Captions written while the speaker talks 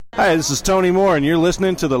Hi, this is Tony Moore, and you're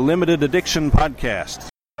listening to the Limited Addiction Podcast.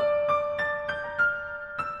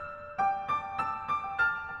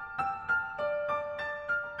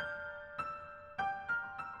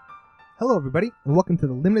 Hello, everybody, and welcome to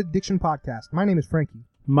the Limited Addiction Podcast. My name is Frankie.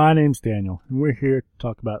 My name's Daniel, and we're here to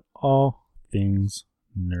talk about all things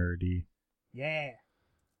nerdy. Yeah.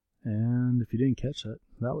 And if you didn't catch that,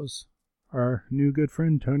 that was our new good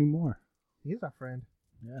friend, Tony Moore. He is our friend.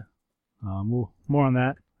 Yeah. We'll more on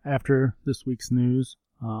that after this week's news.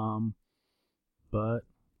 But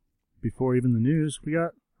before even the news, we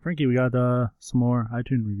got some more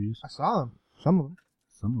iTunes reviews. I saw them. Some of them.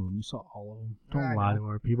 Some of them. You saw all of them. Don't Yeah, lie to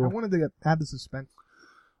our people. I wanted to add the suspense.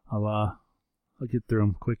 I'll get through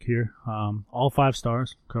them quick here. All 5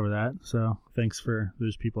 stars. Cover that. So thanks for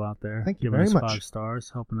those people out there. Thank you giving very us much. 5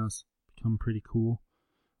 stars, helping us become pretty cool,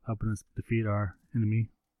 helping us defeat our enemy.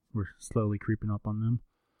 We're slowly creeping up on them.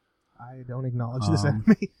 I don't acknowledge this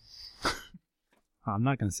enemy. I'm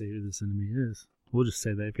not going to say who this enemy is. We'll just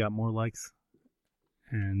say they've got more likes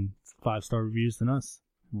and 5-star reviews than us.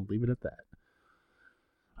 We'll leave it at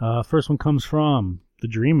that. First one comes from The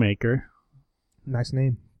Dream Maker. Nice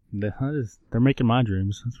name. They're making my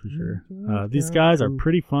dreams, that's for sure. These guys are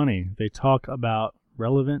pretty funny. They talk about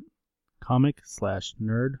relevant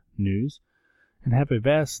comic/nerd news and have a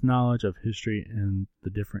vast knowledge of history and the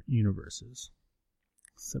different universes.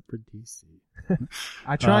 Except for DC.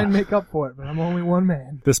 I try and make up for it, but I'm only one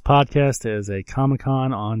man. This podcast is a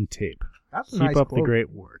Comic-Con on tape. That's a Keep nice up quote. the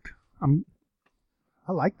great work.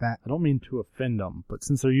 I like that. I don't mean to offend them, but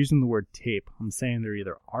since they're using the word tape, I'm saying they're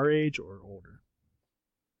either our age or older.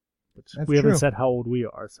 But That's we haven't true. said how old we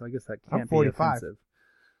are, so I guess that can't I'm be 45. offensive.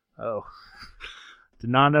 Oh.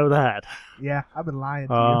 Did not know that. Yeah, I've been lying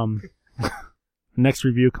to you. Next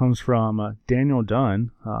review comes from Daniel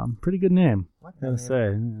Dunn. Pretty good name, I like I gotta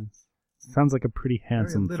that name. say. Sounds like a pretty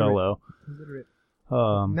handsome illiterate. fellow. Illiterate.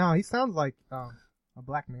 Um, No, he sounds like a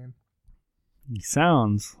black man. He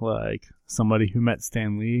sounds like somebody who met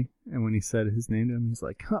Stan Lee, and when he said his name to him, he's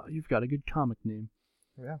like, "Huh, you've got a good comic name."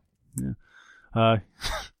 Yeah.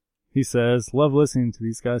 He says, "Love listening to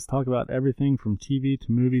these guys talk about everything from TV to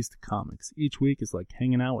movies to comics. Each week is like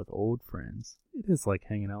hanging out with old friends." It is like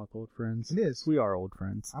hanging out with old friends. It is. We are old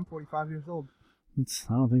friends. I'm 45 years old. I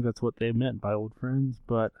don't think that's what they meant by old friends,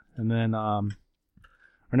 but, and then, our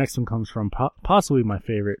next one comes from possibly my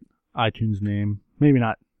favorite iTunes name. Maybe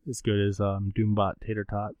not as good as, Doombot Tater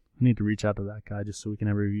Tot. I need to reach out to that guy just so we can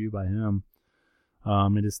have a review by him.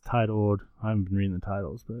 It is titled, I haven't been reading the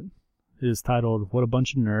titles, but it is titled, What a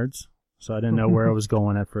Bunch of Nerds. So I didn't know where I was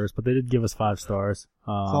going at first, but they did give us 5 stars.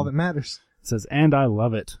 That's all that matters. It says, "And I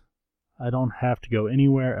love it. I don't have to go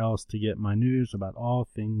anywhere else to get my news about all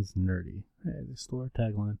things nerdy." Hey, they stole our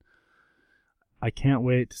tagline. "I can't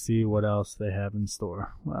wait to see what else they have in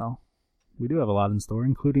store." Well, we do have a lot in store,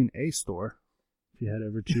 including a store. If you head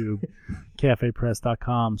over to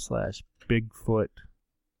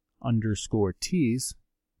cafepress.com/Bigfoot_tees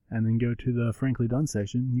and then go to the Frankly Done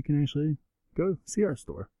section, you can actually go see our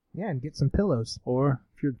store. Yeah, and get some pillows. Or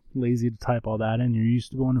if you're lazy to type all that in, you're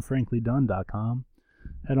used to going to franklydone.com,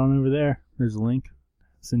 head on over there. There's a link.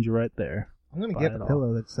 Send you right there. I'm going to Buy get it a all.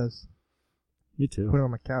 pillow that says, Me too. put it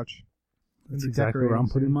on my couch. That's Maybe exactly where I'm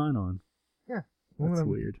decorating putting soon. mine on. Yeah. That's I'm gonna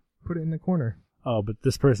weird. Put it in the corner. Oh, but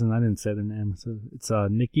this person, I didn't say their name. It's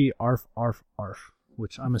Nikki Arf Arf Arf,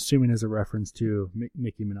 which I'm assuming is a reference to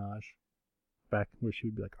Nicki Minaj. Back where she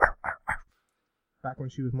would be like, "Arf, arf, arf." Back when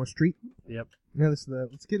she was more street. Yep. No, let's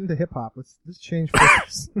get into hip hop. Let's change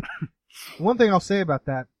focus. One thing I'll say about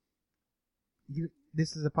that,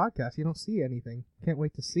 this is a podcast. You don't see anything. Can't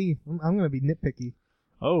wait to see. I'm going to be nitpicky.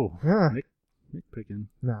 Oh, Yeah. nitpicking.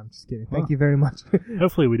 No, I'm just kidding. Thank you very much.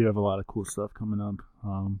 Hopefully we do have a lot of cool stuff coming up.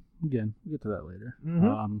 Again, we'll get to that later.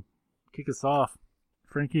 Mhm. Kick us off.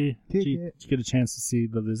 Frankie, Kick did you it. get a chance to see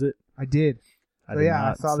The Visit? I did. I So, did yeah, I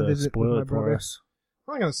not, saw The so Visit spoil with my it for brother. us.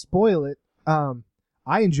 I'm not going to spoil it.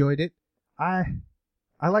 I enjoyed it. I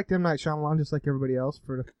liked M. Night Shyamalan just like everybody else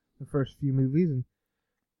for the first few movies, and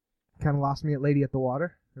kind of lost me at Lady at the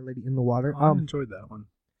Water, or Lady in the Water. I enjoyed that one.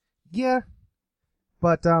 Yeah,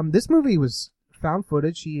 but this movie was found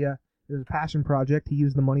footage. It was a passion project. He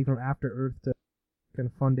used the money from After Earth to kind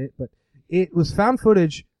of fund it, but it was found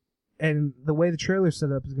footage, and the way the trailer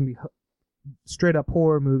set up is going to be straight up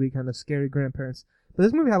horror movie, kind of scary grandparents. But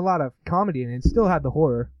this movie had a lot of comedy in it. It still had the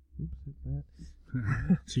horror.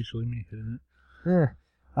 It's usually me hitting it.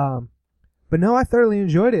 Yeah. But no, I thoroughly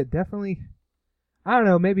enjoyed it. Definitely. I don't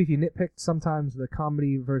know, maybe if you nitpicked sometimes the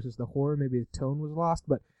comedy versus the horror, maybe the tone was lost,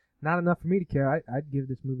 but not enough for me to care. I'd give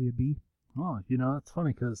this movie a B. Oh, you know, it's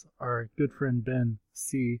funny because our good friend Ben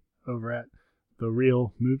C. over at the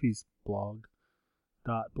Real Movies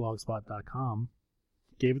blog.blogspot.com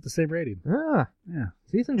gave it the same rating. Ah, Yeah.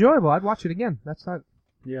 see, it's enjoyable. I'd watch it again. That's not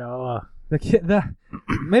Yeah, I'll, the kid.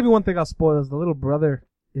 Maybe one thing I'll spoil is the little brother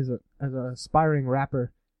is an aspiring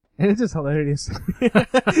rapper, and it's just hilarious.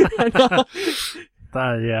 I know.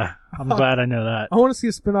 yeah, I'm glad I know that. I want to see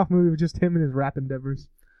a spin-off movie with just him and his rap endeavors.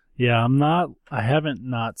 Yeah, I haven't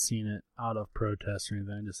not seen it out of protest or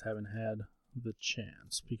anything. I just haven't had the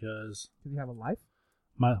chance because Does he have a life?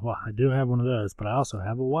 I do have one of those, but I also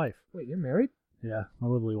have a wife. Wait, you're married? Yeah, my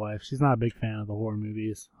lovely wife. She's not a big fan of the horror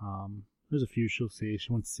movies. There's a few she'll see.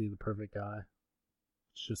 She wants to see The Perfect Guy,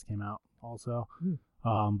 which just came out also.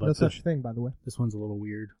 But No such thing, by the way. this one's a little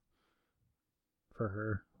weird for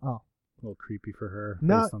her. Oh. A little creepy for her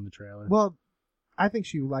No, based on the trailer. Well, I think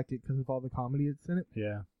she liked it because of all the comedy that's in it.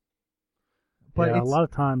 Yeah. But yeah, a it's, lot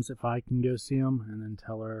of times if I can go see them and then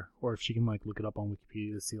tell her, or if she can like look it up on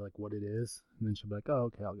Wikipedia to see like what it is, and then she'll be like, oh,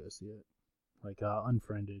 okay, I'll go see it. Like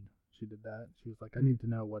Unfriended, she did that. She was like, I need to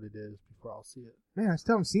know what it is before I'll see it. man, I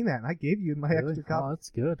still haven't seen that, and I gave you my Really? extra copy. Oh, that's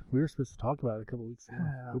good. We were supposed to talk about it a couple weeks ago.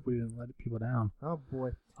 Yeah. Hope we didn't let people down. Oh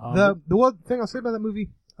boy. Um, The one thing I'll say about that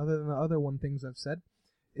movie, other than the other one things I've said,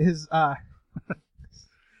 is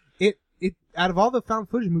it out of all the found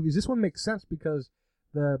footage movies, this one makes sense because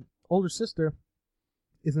the older sister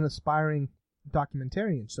is an aspiring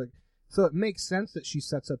documentarian. So it makes sense that she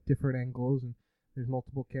sets up different angles and there's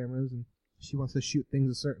multiple cameras and she wants to shoot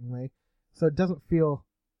things a certain way. So it doesn't feel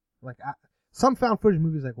like some found footage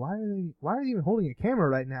movies like why are they even holding a camera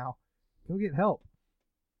right now? Go get help.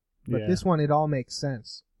 But yeah. this one, it all makes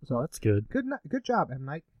sense. So that's good. Good job, M.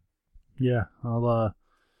 Night. Yeah, I'll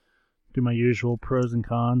do my usual pros and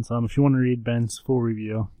cons. If you want to read Ben's full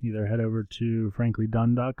review, either head over to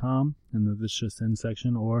franklydone.com in the This Just In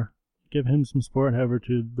section, or give him some support, head over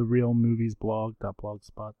to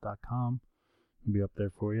therealmoviesblog.blogspot.com. It'll be up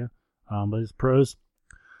there for you. But his pros,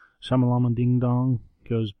 Shyamalama Ding Dong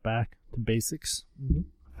goes back to basics. Mm-hmm.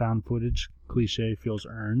 Found footage cliche feels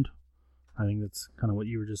earned. I think that's kind of what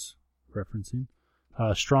you were just referencing.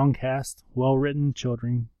 Strong cast, well-written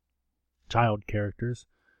child characters.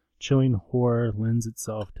 Chilling horror lends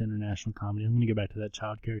itself to international comedy. I'm going to go back to that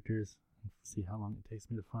child characters and see how long it takes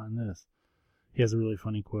me to find this. He has a really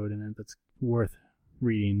funny quote in it that's worth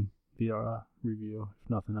reading the review, if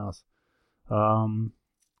nothing else.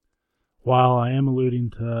 While I am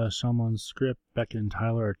alluding to Shyamalan's script, Becca and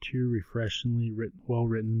Tyler are two refreshingly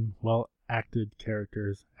well-written, well-acted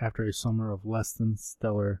characters after a summer of less than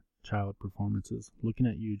stellar child performances. Looking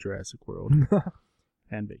at you, Jurassic World,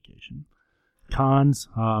 and Vacation. Cons,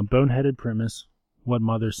 boneheaded premise. What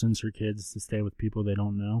mother sends her kids to stay with people they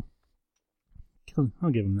don't know?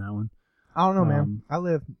 I'll give him that one. I don't know, man. I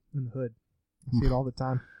live in the hood. I see it all the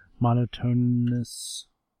time. Monotonous,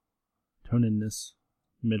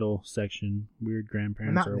 middle section. Weird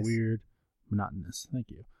grandparents are weird. Monotonous.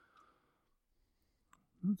 Thank you.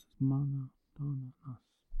 What's monotonous?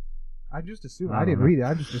 I just assumed. I didn't read it.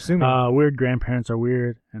 I just assumed. Weird grandparents are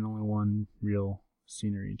weird, and only one real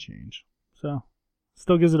scenery change. So,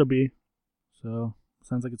 still gives it a B. So,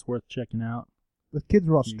 sounds like it's worth checking out. The kids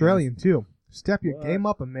were Australian, too. Step your What? game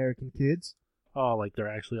up, American kids. Oh, like they're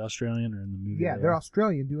actually Australian or in the movie? Yeah, they're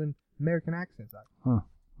Australian doing American accents. Huh.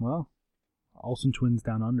 Well, Olsen Twins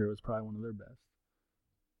Down Under was probably one of their best.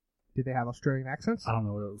 Did they have Australian accents? I don't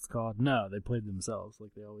know what it was called. No, they played themselves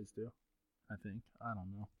like they always do. I think. I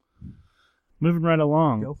don't know. Moving right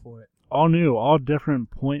along. Go for it. All new, all different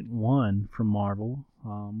 .1 from Marvel.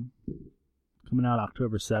 Coming out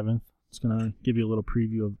October 7th. It's going to give you a little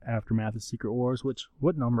preview of Aftermath of Secret Wars,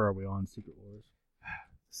 what number are we on Secret Wars?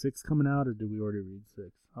 6 coming out, or did we already read 6?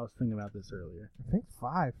 I was thinking about this earlier. I think 5.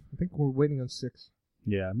 I think we're waiting on 6.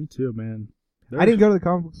 Yeah, me too, man. I didn't go to the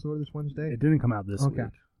comic book store this Wednesday. It didn't come out this week. I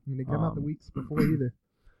mean, they come out the weeks before either.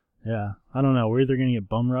 Yeah, I don't know. We're either going to get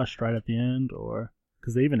bum rushed right at the end, or...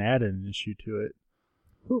 Because they even added an issue to it.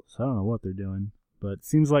 So I don't know what they're doing. But it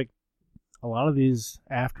seems like a lot of these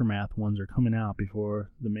Aftermath ones are coming out before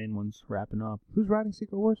the main one's wrapping up. Who's writing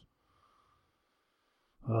Secret Wars?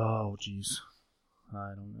 Oh, jeez.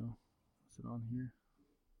 I don't know. Is it on here?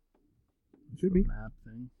 Should be. Map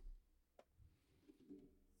thing.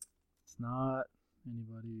 It's not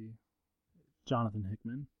anybody. Jonathan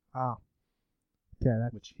Hickman. Ah. Yeah,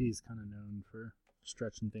 which he's kind of known for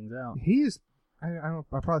stretching things out. He's, I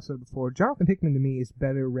probably said it before, Jonathan Hickman to me is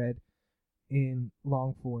better read in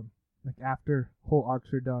long form, like after whole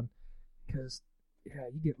arcs are done, because yeah,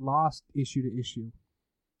 you get lost issue to issue.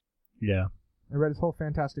 Yeah. I read his whole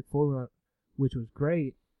Fantastic Four run, which was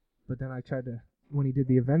great, but then I tried to, when he did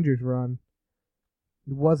the Avengers run,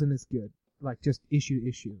 it wasn't as good. like just issue to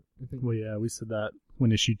issue. I think. Well, yeah, we said that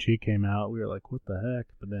when issue 2 came out. We were like, what the heck?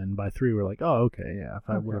 But then by 3, we're like, oh, okay, yeah. If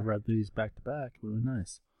I would have read these back to back, it would have been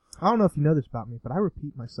nice. I don't know if you know this about me, but I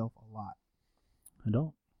repeat myself a lot. I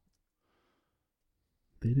don't.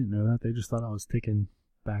 They didn't know that. They just thought I was taking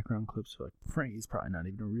background clips. Like, Frankie's probably not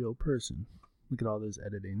even a real person. Look at all this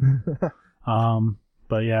editing.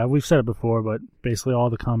 But yeah, we've said it before, but basically all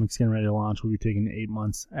the comics getting ready to launch will be taking 8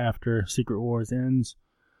 months after Secret Wars ends.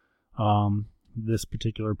 This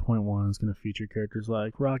particular point 1 is going to feature characters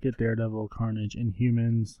like Rocket, Daredevil, Carnage,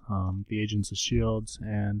 Inhumans, the Agents of S.H.I.E.L.D.,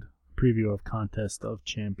 and a preview of Contest of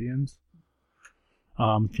Champions.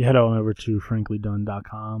 If you head on over to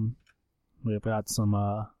franklydone.com, we've got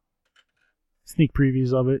some sneak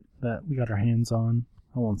previews of it that we got our hands on.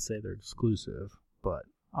 I won't say they're exclusive, but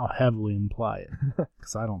I'll heavily imply it,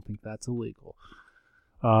 because I don't think that's illegal.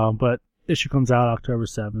 But issue comes out October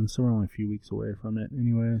 7th, so we're only a few weeks away from it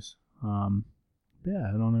anyways.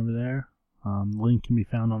 Yeah, head on over there. The link can be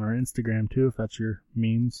found on our Instagram, too, if that's your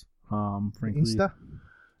means. Frankly, Insta?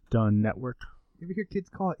 Done Network. You ever hear kids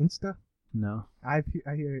call it Insta? No. I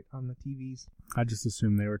hear it on the TVs. I just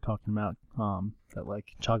assumed they were talking about that, like,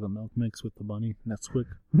 chocolate milk mix with the bunny, Nesquik.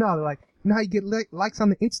 No, they're like, you know how you get likes on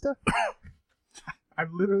the Insta?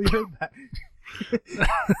 I've literally heard that.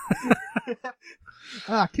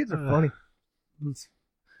 Kids are funny.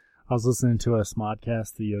 I was listening to a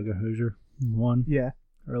Smodcast, the Yoga Hoosier one. Yeah.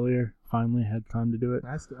 Earlier. Finally had time to do it.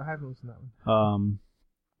 I haven't listened to that one.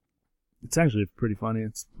 It's actually pretty funny.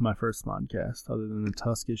 It's my first Smodcast, other than the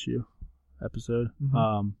Tusk issue episode.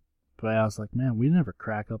 Mm-hmm. But I was like, man, we never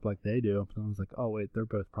crack up like they do. But I was like, oh wait, they're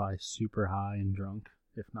both probably super high and drunk,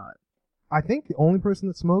 if not. I think the only person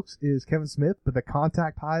that smokes is Kevin Smith, but the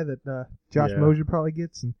contact high that Josh Mosier probably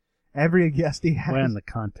gets, and every guest he has. When the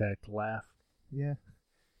contact laugh. Yeah.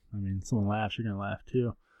 I mean, someone laughs, you're going to laugh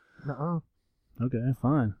too. Nuh-uh. Okay,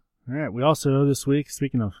 fine. All right, we also, this week,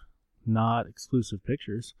 speaking of not exclusive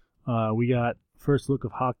pictures, we got first look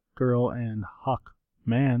of Hawk Girl and Hawk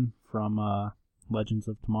Man from Legends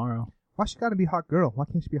of Tomorrow. Why she gotta be Hawk Girl? Why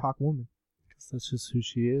can't she be Hawk Woman? Because that's just who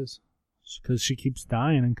she is. Because she keeps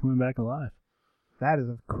dying and coming back alive. That is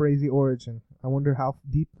a crazy origin. I wonder how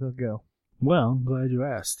deep they'll go. Well, I'm glad you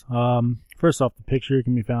asked. First off, the picture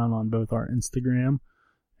can be found on both our Instagram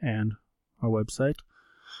and our website,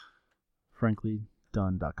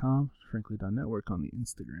 franklydone.com, Frankly Done Network on the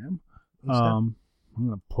Instagram. I'm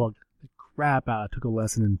going to plug the crap out. I took a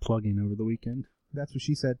lesson in plugging over the weekend. That's what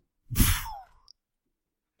she said.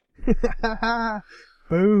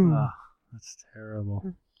 Boom. That's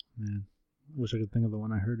terrible. Man, wish I could think of the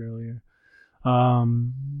one I heard earlier.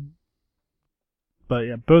 But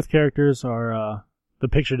yeah, both characters are, the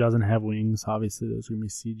picture doesn't have wings. Obviously, those are going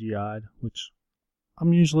to be CGI'd, which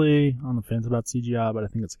I'm usually on the fence about CGI, but I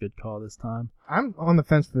think it's a good call this time. I'm on the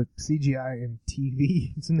fence for CGI and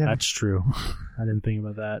TV. That's true. I didn't think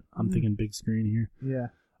about that. I'm thinking big screen here. Yeah.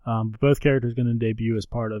 But both characters are going to debut as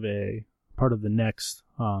part of the next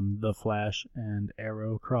The Flash and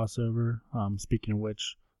Arrow crossover. Speaking of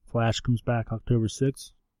which, Flash comes back October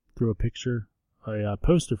 6th. Threw a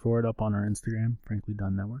poster for it up on our Instagram, Frankly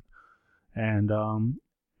Done Network. And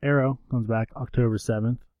Arrow comes back October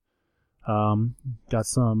 7th. Got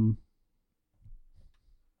some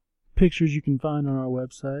pictures you can find on our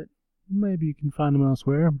website. Maybe you can find them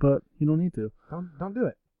elsewhere, but you don't need to. Don't do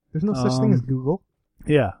it. There's no such thing as Google.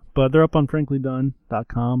 Yeah, but they're up on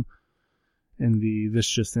franklydone.com in the This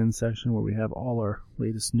Just In section where we have all our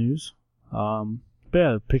latest news. But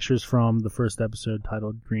yeah, pictures from the first episode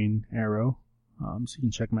titled Green Arrow. So you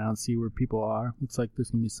can check them out and see where people are. Looks like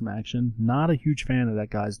there's going to be some action. Not a huge fan of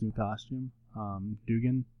that guy's new costume.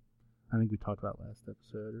 Dugan. I think we talked about last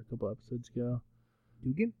episode or a couple episodes ago.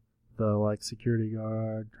 Dugan? The security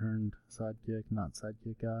guard turned sidekick, not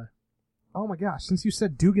sidekick guy. Oh my gosh, since you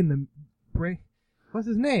said Dugan, what's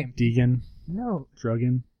his name? Deegan. No.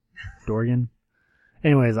 Drugan. Dorgan.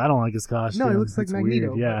 Anyways, I don't like his costume. No, he looks like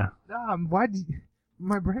Magneto. Weird. Yeah.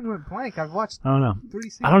 My brain went blank. I've watched I don't know. 3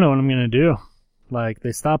 seasons. I don't know what I'm going to do.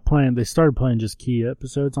 They started playing just key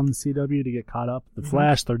episodes on the CW to get caught up. The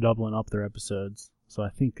Flash, they're doubling up their episodes. So I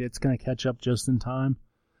think it's going to catch up just in time.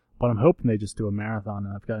 But I'm hoping they just do a marathon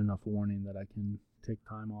and I've got enough warning that I can take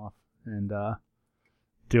time off and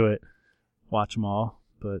do it. Watch them all.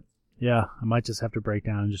 But yeah, I might just have to break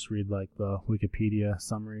down and just read the Wikipedia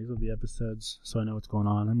summaries of the episodes so I know what's going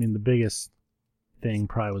on. I mean, the biggest thing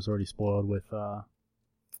probably was already spoiled with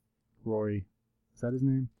Rory. Is that his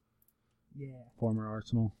name? Yeah. Former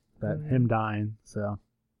Arsenal. Him dying. So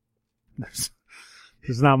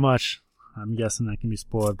there's not much. I'm guessing that can be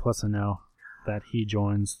spoiled. Plus, I know that he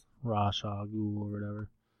joins Ra's al Ghul or whatever.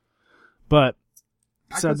 But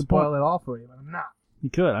I beside could the spoil point, it all for you, but I'm not. you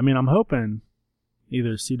could. I mean, I'm hoping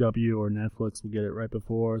either CW or Netflix will get it right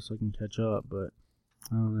before so I can catch up, but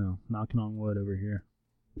I don't know. Knocking on wood over here.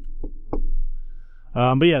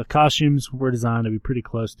 But yeah, the costumes were designed to be pretty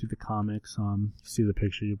close to the comics. You see the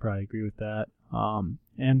picture, you'll probably agree with that.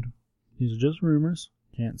 And these are just rumors.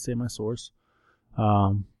 Can't say my source.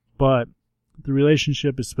 But the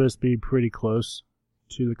relationship is supposed to be pretty close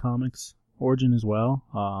to the comics origin as well.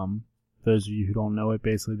 Those of you who don't know it,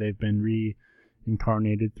 basically they've been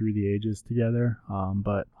reincarnated through the ages together.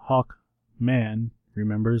 But Hawkman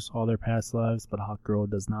remembers all their past lives, but Hawkgirl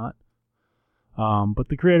does not. But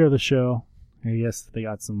the creator of the show, I guess they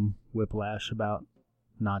got some whiplash about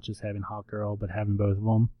not just having Hawkgirl, but having both of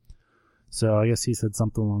them. So I guess he said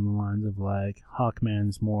something along the lines of like,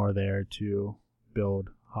 Hawkman's more there to build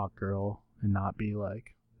Hawkgirl and not be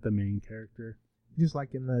like the main character. Just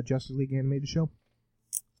like in the Justice League animated show.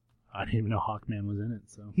 I didn't even know Hawkman was in it,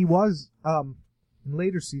 so. He was in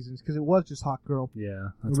later seasons, because it was just Hawkgirl. Yeah,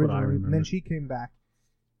 that's what I remember. And then she came back.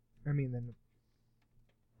 I mean, then...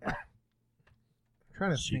 I'm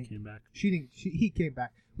trying to think. She came back. He came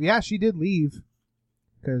back. Yeah, she did leave.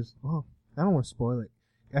 Because, well, I don't want to spoil it.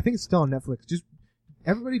 I think it's still on Netflix. Just,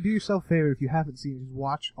 everybody do yourself a favor if you haven't seen it. Just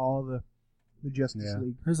watch all the Justice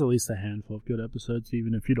League. There's at least a handful of good episodes,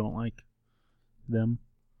 even if you don't like them.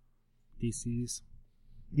 DC's.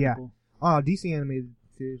 Yeah. People. DC animated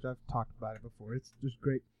series, I've talked about it before. It's just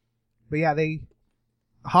great. But yeah,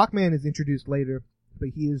 Hawkman is introduced later, but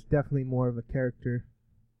he is definitely more of a character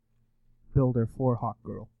builder for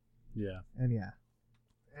Hawkgirl. Yeah. And yeah.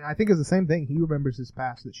 And I think it's the same thing. He remembers his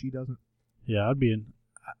past that she doesn't. Yeah,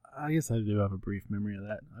 I guess I do have a brief memory of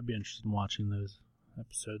that. I'd be interested in watching those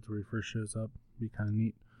episodes where he first shows up. It'd be kind of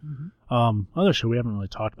neat. Mm-hmm. Other show we haven't really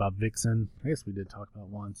talked about, Vixen. I guess we did talk about it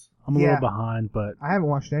once. I'm a little behind, but I haven't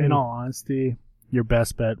watched any. In all honesty, your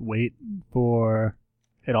best bet, wait for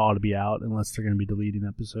it all to be out unless they're going to be deleting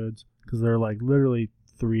episodes, because they're like literally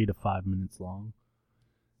 3 to 5 minutes long.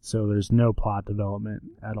 So there's no plot development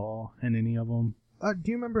at all in any of them.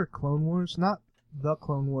 Do you remember Clone Wars? Not the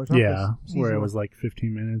Clone Wars. Yeah, where it was like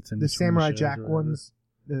 15 minutes. The Samurai Jack ones,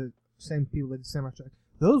 the same people that did Samurai Jack.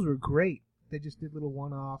 Those were great. They just did little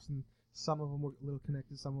one-offs, and some of them were a little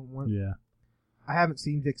connected, some of them weren't. Yeah. I haven't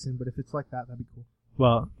seen Vixen, but if it's like that, that'd be cool.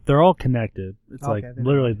 Well, they're all connected. It's okay, like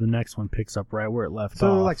literally the next one picks up right where it left off.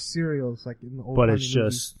 So they're like serials, like in the old. But it's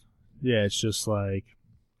just, it's just like,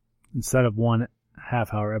 instead of 1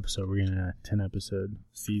 half-hour episode, we're getting a 10-episode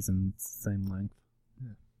season, same length.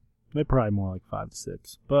 Yeah. They're probably more like 5 to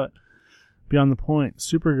 6. But beyond the point,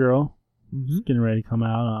 Supergirl is getting ready to come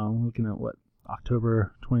out. I'm looking at what,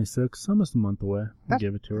 October 26th, almost a month away. We'll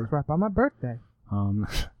give it to her. That's right by my birthday. Well,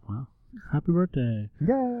 happy birthday.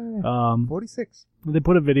 Yay. 46. They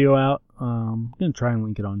put a video out. I'm going to try and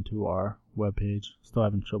link it onto our webpage. Still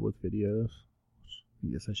having trouble with videos.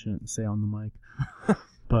 I guess I shouldn't say on the mic.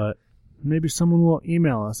 But maybe someone will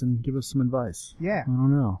email us and give us some advice. Yeah. I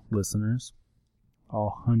don't know, listeners.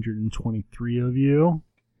 All 123 of you.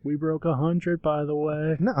 We broke 100, by the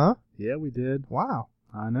way. Nuh-uh. Yeah, we did. Wow.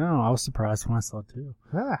 I know. I was surprised when I saw it, too.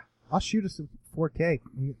 I'll shoot us in 4K.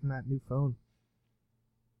 I'm getting that new phone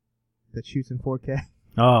that shoots in 4K.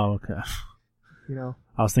 Oh, okay. You know.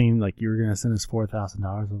 I was thinking like you were gonna send us $4,000.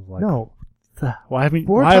 I was like, no. Why have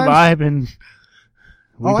I been?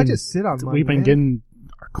 I just sit on money. We've been getting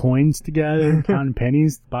our coins together, counting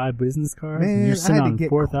pennies to buy business cards. Man, and you're sitting on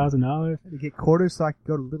 $4,000. I had to get quarters so I could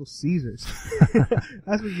go to Little Caesars.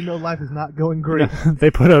 That's when you know life is not going great.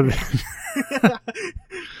 They put a.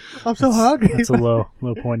 I'm so hungry. That's a low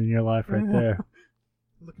point in your life right there.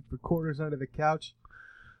 Looking for quarters under the couch.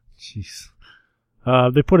 Jeez.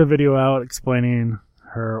 They put a video out explaining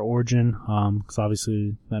her origin, because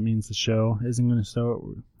obviously that means the show isn't going to start.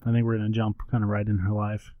 I think we're going to jump kind of right in her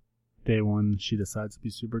life. Day one, she decides to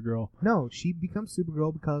be Supergirl. No, she becomes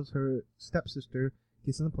Supergirl because her stepsister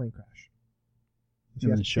gets in the plane crash.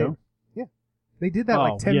 In the show? Yeah. They did that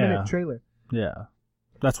 10-minute trailer. Yeah.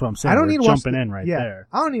 That's what I'm saying. I don't need to watch jumping in right there.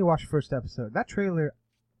 I don't need to watch the first episode. That trailer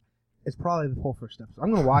is probably the whole first episode.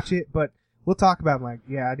 I'm going to watch it, but we'll talk about I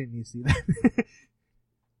didn't need to see that.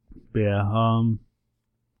 Yeah.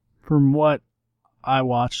 From what I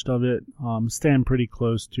watched of it, staying pretty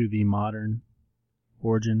close to the modern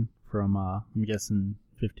origin from, I'm guessing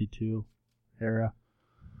 52 era.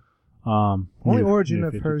 Only origin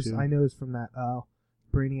of hers I know is from that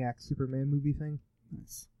Brainiac Superman movie thing.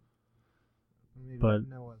 Nice. But,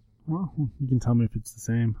 well, you can tell me if it's the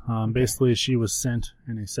same. Okay. Basically, she was sent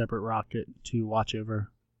in a separate rocket to watch over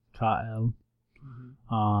Kal-El.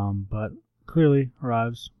 Mm-hmm. But clearly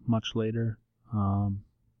arrives much later. And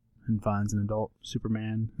and finds an adult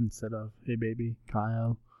Superman instead of a baby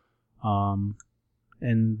Kyle.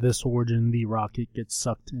 In this origin, the Rocket gets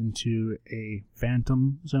sucked into a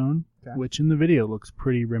Phantom Zone, Okay. which in the video looks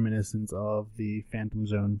pretty reminiscent of the Phantom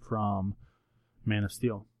Zone from Man of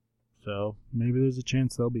Steel. So maybe there's a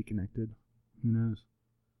chance they'll be connected. Who knows?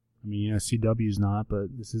 I mean, CW's not,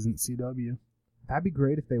 but this isn't CW. That'd be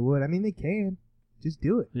great if they would. I mean, they can. Just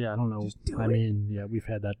do it. Yeah, I don't know. Just do I it. mean, yeah, we've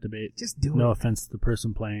had that debate. Just do No it. offense to the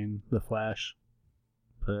person playing the Flash,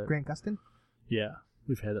 but Grant Gustin? yeah,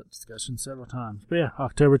 we've had that discussion several times. But yeah,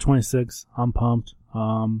 October 26th, I'm pumped.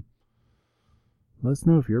 Let us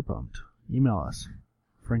know if you're pumped. Email us,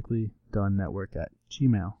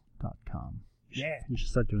 franklydunnetwork@gmail.com. Yeah. We should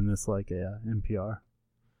start doing this like a NPR.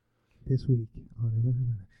 This week.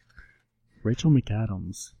 Rachel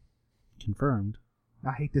McAdams confirmed.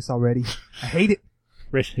 I hate this already. I hate it.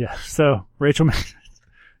 So Rachel did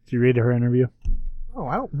you read her interview? Oh,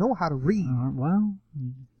 I don't know how to read. Well,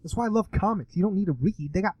 That's why I love comics. You don't need to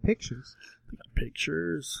read. They got pictures. we got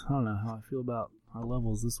pictures. I don't know how I feel about our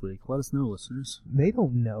levels this week. Let us know, listeners. They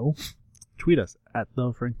don't know. Tweet us at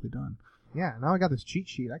 @frankly_done. Yeah, now I got this cheat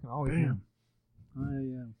sheet. I can always Bam.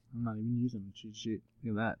 I'm not even using the cheat sheet.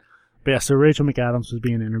 Look at that. But yeah, so Rachel McAdams was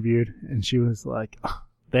being interviewed, and she was like,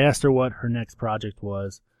 they asked her what her next project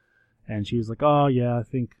was, and she was like, oh yeah, I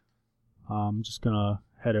think I'm just gonna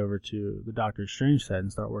head over to the Doctor Strange set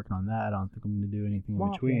and start working on that. I don't think I'm gonna do anything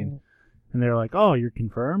in between. And they're like, oh, you're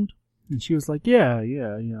confirmed? And she was like, yeah,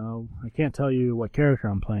 I can't tell you what character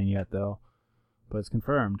I'm playing yet though, but it's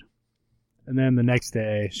confirmed. And then the next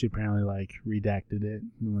day, she apparently redacted it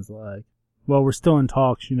and was like, well, we're still in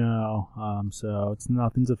talks, so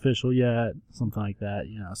nothing's official yet, something like that,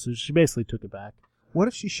 So she basically took it back. What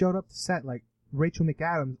if she showed up to set like Rachel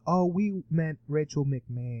McAdams? Oh, we meant Rachel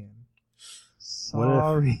McMahon.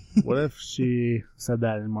 Sorry. What if she said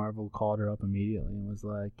that and Marvel called her up immediately and was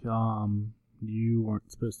like, you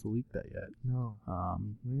weren't supposed to leak that yet. No.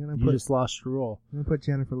 You just lost your role. I'm gonna put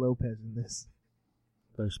Jennifer Lopez in this.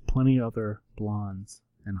 There's plenty other blondes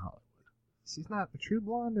in Hollywood. She's not a true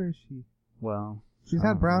blonde, or is she? Well, She's I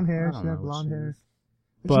had don't brown know. hair. I don't She had know what blonde she hair. is.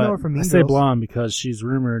 I just know her But from I Mean say Girls. blonde because she's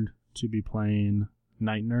rumored to be playing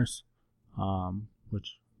Night Nurse,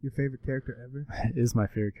 which Your favorite character ever? is my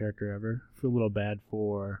favorite character ever. I feel a little bad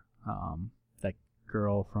for that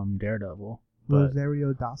girl from Daredevil. But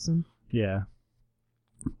Rosario Dawson. yeah.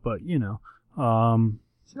 But, She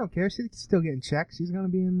don't care. She's still getting checks. She's gonna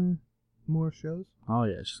be in the more shows. oh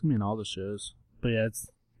yeah, she's going to be in all the shows. But yeah,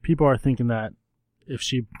 people are thinking that if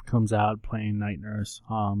she comes out playing Night Nurse,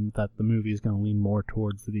 that the movie is going to lean more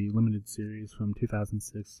towards the limited series from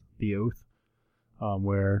 2006, The Oath,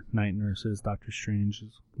 where Night Nurse is Doctor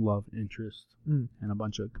Strange's love interest, and a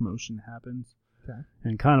bunch of commotion happens. Okay.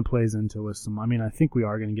 And kind of plays into with some, I think we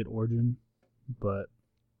are going to get Origin, but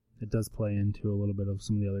it does play into a little bit of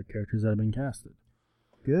some of the other characters that have been casted.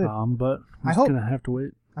 Good. But I I'm just hope- going to have to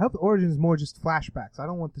wait. I hope the origin is more just flashbacks. I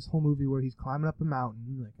don't want this whole movie where he's climbing up a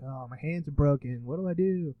mountain, like, oh, my hands are broken. What do I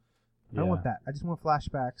do? I don't want that. I just want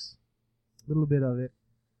flashbacks. A little bit of it.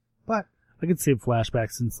 But I could see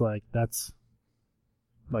flashbacks since that's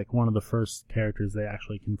one of the first characters they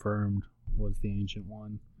actually confirmed was the Ancient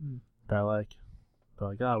One. They're like,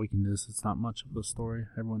 we can do this. It's not much of a story.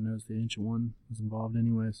 Everyone knows the Ancient One is involved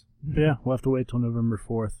anyways. But yeah, we'll have to wait till November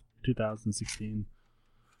 4th, 2016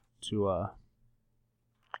 to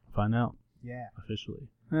find out yeah, officially.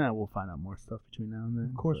 Yeah, we'll find out more stuff between now and then.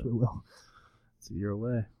 of course but we will. It's a year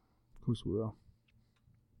away. Of course we will.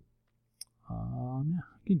 Yeah,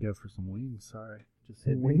 I can go for some wings. Sorry. Just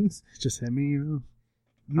hit me. Wings? Just hit me, You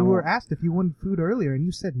I were won't- asked if you wanted food earlier, and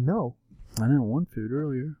you said no. I didn't want food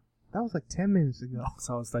earlier. That was like 10 minutes ago.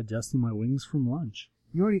 So I was digesting my wings from lunch.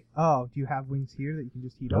 You already... Oh, do you have wings here that you can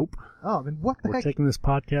just heat Nope. up? Oh, then what the We're heck? taking this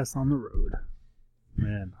podcast on the road.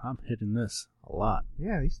 Man, I'm hitting this a lot.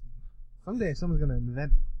 Yeah, someday someone's going to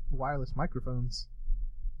invent wireless microphones.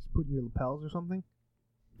 Just put in your lapels or something.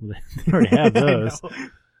 They already have I those. know.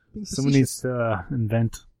 Being Someone facetious. needs to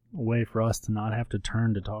invent a way for us to not have to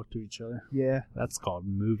turn to talk to each other. Yeah. That's called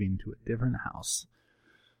moving to a different house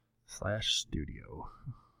 / studio.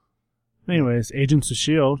 Anyways, Agents of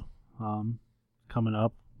S.H.I.E.L.D. Coming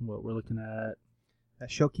up. What we're looking at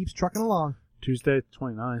That show keeps trucking along. Tuesday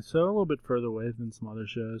 29th, so a little bit further away than some other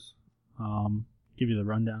shows. Give you the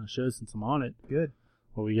rundown of shows since I'm on it. Good.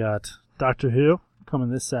 Well, we got Doctor Who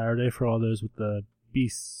coming this Saturday for all those with the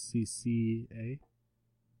BCCA. Is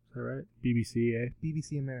that right? BBCA?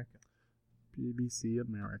 BBC America. BBC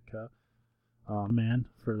America. Man,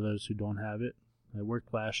 for those who don't have it. It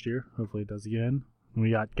worked last year. Hopefully it does again. And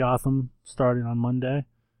we got Gotham starting on Monday.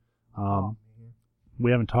 Oh, man.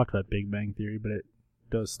 we haven't talked about Big Bang Theory, but it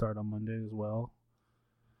does start on Monday as well.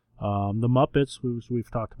 The Muppets,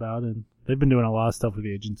 we've talked about, and they've been doing a lot of stuff with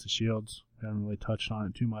the Agents of S.H.I.E.L.D. We haven't really touched on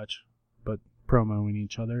it too much, but promoting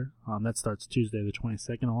each other. That starts Tuesday the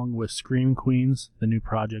 22nd, along with Scream Queens, the new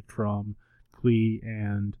project from Glee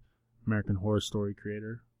and American Horror Story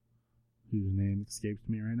creator, whose name escapes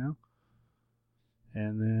me right now.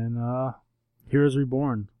 And then Heroes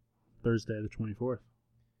Reborn, Thursday the 24th.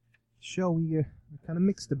 Show we are kind of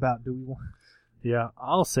mixed about. Do we want? Yeah,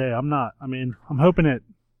 I'll say I'm hoping it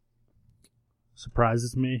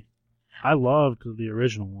surprises me. I loved the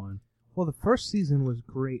original one. Well, the first season was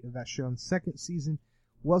great of that show, and the second season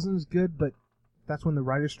wasn't as good, but that's when the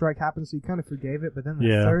writer's strike happened, so you kind of forgave it. But then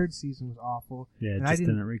the third season was awful. Yeah, it and just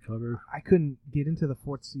didn't recover. I couldn't get into the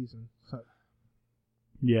fourth season. So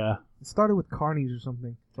yeah. It started with Carnies or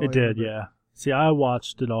something. It did, yeah. See, I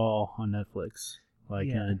watched it all on Netflix,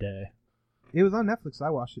 in a day. It was on Netflix. I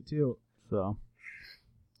watched it, too. So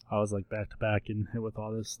I was back to back and hit with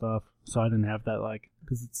all this stuff. So I didn't have that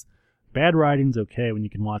because it's bad writing's okay when you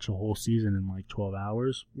can watch a whole season in 12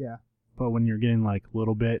 hours. Yeah. But when you're getting a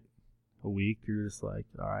little bit a week, you're just all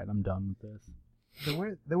right, I'm done with this.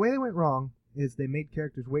 The way they went wrong is they made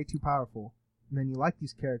characters way too powerful, and then you like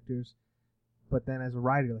these characters, but then as a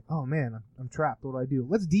writer, you're like, oh man, I'm trapped. What do I do?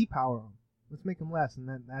 Let's depower them. Let's make them less, and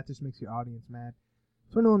then that just makes your audience mad.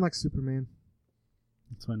 That's why no one likes Superman.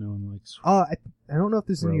 That's why no one likes. I don't know if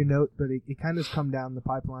this is in your note, but it kind of has come down the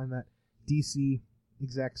pipeline that DC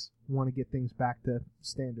execs want to get things back to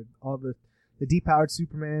standard. All the depowered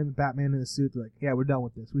Superman, the Batman in the suit, they're like, yeah, we're done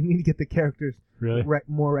with this. We need to get the characters really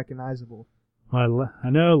more recognizable. Well, I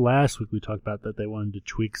know last week we talked about that they wanted to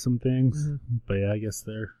tweak some things, but yeah, I guess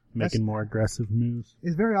they're making more aggressive moves.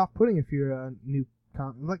 It's very off-putting if you're a new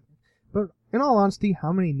but in all honesty,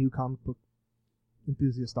 how many new comic book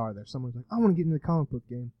enthusiasts are there? Someone's like, I want to get into the comic book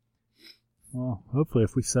game. Well, hopefully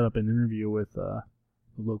if we set up an interview with the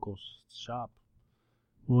local shop,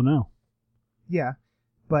 we'll know. Yeah,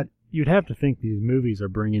 but you'd have to think these movies are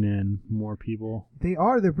bringing in more people.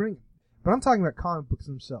 They're bringing, but I'm talking about comic books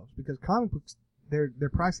themselves, because comic books, they're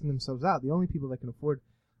pricing themselves out. The only people that can afford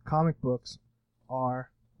comic books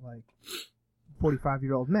are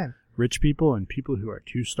 45-year-old men. Rich people and people who are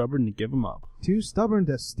too stubborn to give them up. Too stubborn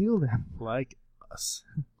to steal them. Like us.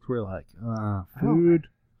 We're food,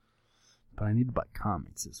 but I need to buy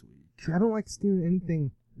comics this week. See, I don't like stealing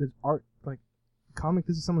anything that's art. Comic,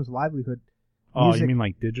 this is someone's livelihood. Oh, Music. you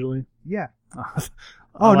mean digitally? Yeah. No,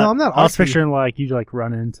 I'm not. I was picturing you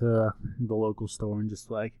run into the local store and just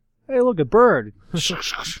hey, look, a bird.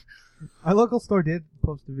 Our local store did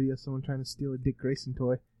post a video of someone trying to steal a Dick Grayson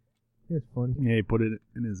toy. It was funny. Yeah, he put it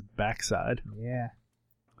in his backside. Yeah.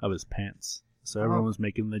 Of his pants. So everyone was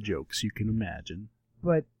making the jokes you can imagine.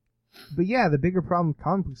 But yeah, the bigger problem with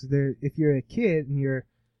comic books is if you're a kid and you're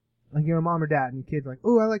a mom or dad and your kid's like,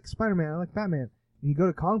 oh, I like Spider-Man, I like Batman. And you go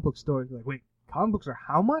to comic book store, you're like, wait, comic books are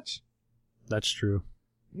how much? That's true.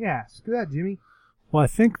 Yeah, screw that, Jimmy. Well, I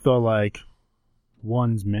think the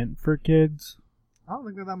ones meant for kids. I don't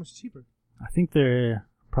think they're that much cheaper. I think they're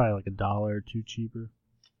probably $1 or $2 cheaper.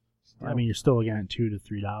 Still. I mean, you're still looking at $2 to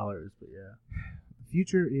 $3, but yeah. The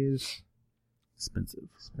future is expensive.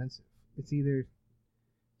 It's either,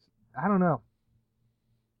 I don't know.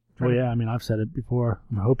 Well, yeah, I mean, I've said it before.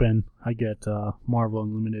 I'm hoping I get Marvel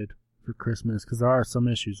Unlimited for Christmas, because there are some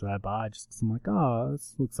issues that I buy just because I'm like, oh,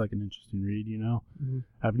 this looks like an interesting read, Mm-hmm.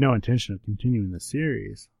 I have no intention of continuing the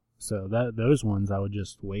series, so those ones I would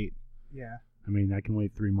just wait. Yeah. I mean, I can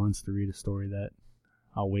wait 3 months to read a story that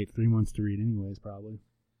I'll wait 3 months to read anyways, probably.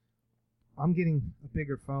 I'm getting a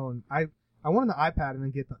bigger phone. I wanted the iPad and then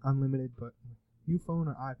get the unlimited, but new phone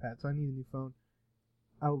or iPad, so I need a new phone.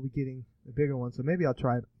 I will be getting a bigger one, so maybe I'll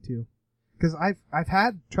try it too. Because I've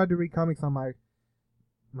tried to read comics on my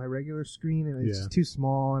regular screen, and it's just too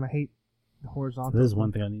small, and I hate the horizontal. This is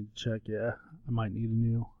one thing I need to check, yeah. I might need a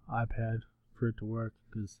new iPad for it to work,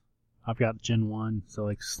 because I've got Gen 1,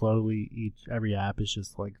 so slowly every app is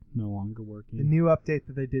just no longer working. The new update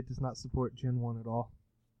that they did does not support Gen 1 at all.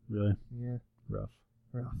 Really? Yeah. Rough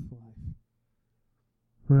life.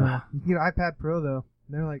 You can get an iPad Pro, though.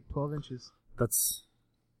 They're 12 inches.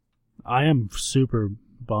 I am super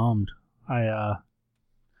bummed. I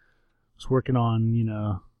was working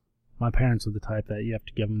on, my parents are the type that you have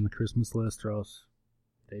to give them the Christmas list, or else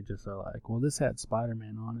they just are like, well, this had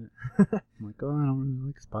Spider-Man on it. I'm like, oh, I don't really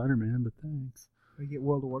like Spider-Man, but thanks. You get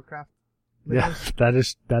World of Warcraft? Legos? Yeah,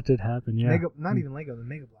 that did happen, yeah. Not even Lego, the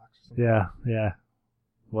Mega Bloks or something. Yeah.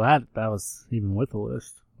 Well, that was even with the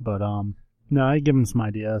list. But, no, I give them some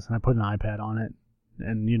ideas, and I put an iPad on it,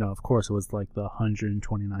 And, of course, it was like the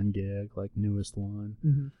 129 gig, like newest one,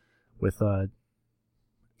 Mm-hmm. with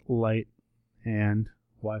light and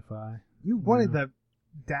Wi-Fi. You wanted the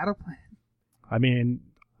data plan? I mean,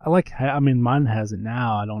 mine has it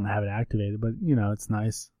now. I don't have it activated, but, it's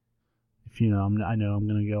nice. If, I know I'm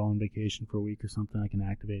going to go on vacation for a week or something, I can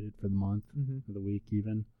activate it for the month, for the week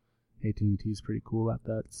even. AT&T's pretty cool at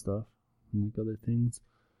that stuff, and other things.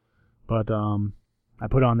 But I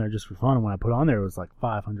put it on there just for fun, and when I put it on there, it was like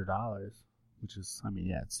 $500, which is,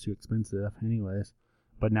 it's too expensive anyways.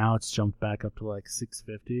 But now it's jumped back up to like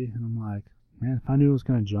 $650, and I'm like, man, if I knew it was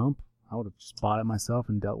going to jump, I would have just bought it myself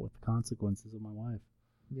and dealt with the consequences of my wife.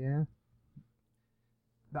 Yeah.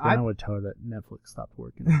 Then I would tell her that Netflix stopped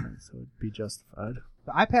working on it, so it'd be justified.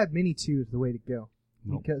 The iPad Mini 2 is the way to go.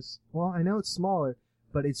 Nope. Because, well, I know it's smaller,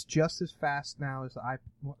 but it's just as fast now as the iPad.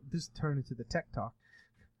 Well, this turned into the Tech Talk.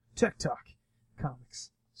 Tech Talk.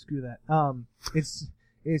 Comics. Screw that.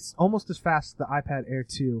 It's almost as fast as the iPad Air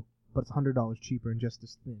 2, but it's $100 cheaper and just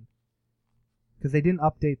as thin. Because they didn't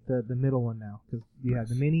update the middle one now. Because you have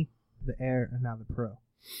the Mini, the Air, and now the Pro.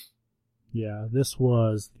 Yeah, this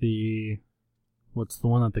was what's the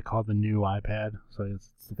one that they call the new iPad? So it's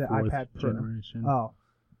the fourth iPad Pro. generation. Oh.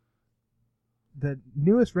 The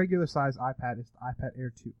newest regular size iPad is the iPad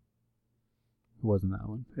Air 2. It wasn't that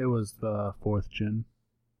one. It was the 4th gen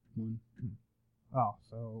one. Oh,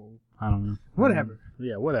 so... I don't know. Whatever.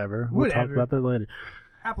 Yeah, whatever. We'll talk about that later.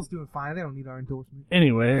 Apple's doing fine. They don't need our endorsement.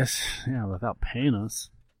 Anyways, yeah, without paying us.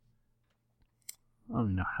 I don't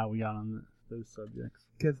even know how we got on those subjects.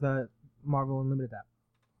 Because the Marvel Unlimited app.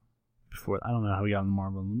 I don't know how we got on the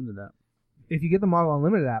Marvel Unlimited app. If you get the Marvel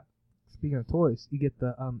Unlimited app, speaking of toys, you get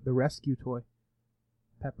the rescue toy.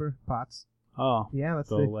 Pepper Potts. Oh. Yeah, that's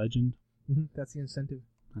the Legend. That's the incentive.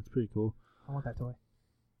 That's pretty cool. I want that toy.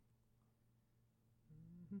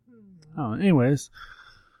 Oh, anyways.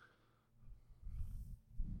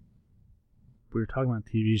 We were talking about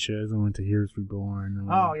TV shows and went to Heroes Reborn.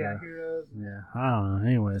 And Heroes. Yeah, I don't know.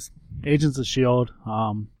 Anyways, Agents of S.H.I.E.L.D.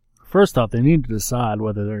 First off, they need to decide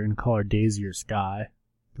whether they're going to call her Daisy or Sky.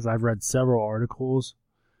 Because I've read several articles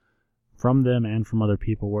from them and from other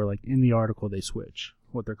people where, like, in the article they switch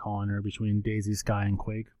what they're calling her between Daisy, Sky, and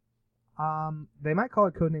Quake. They might call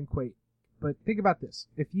it Codename Quake. But think about this.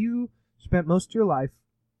 If you spent most of your life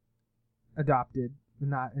adopted,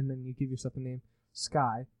 and then you give yourself the name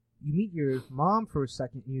Sky, you meet your mom for a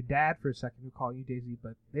second and your dad for a second who call you Daisy,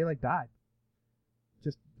 but they, died.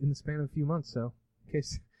 Just in the span of a few months, so in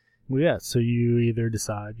case... Well, yeah, so you either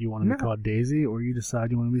decide you want to be called Daisy, or you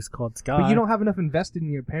decide you want to be called Sky. But you don't have enough invested in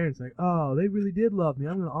your parents. Like, oh, they really did love me.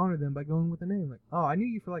 I'm going to honor them by going with the name. Like, oh, I knew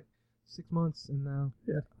you for 6 months, and now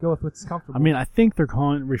go with what's comfortable. I mean, I think they're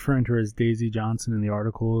referring to her as Daisy Johnson in the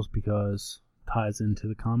articles because it ties into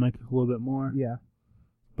the comic a little bit more. Yeah.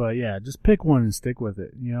 But yeah, just pick one and stick with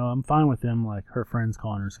it. I'm fine with them, her friends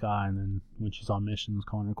calling her Sky, and then when she's on missions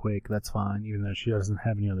calling her Quake. That's fine, even though she doesn't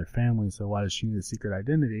have any other family, so why does she need a secret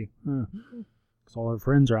identity? Because all her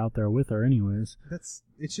friends are out there with her anyways. It's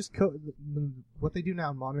just what they do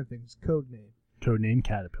now in modern things, code name. Codename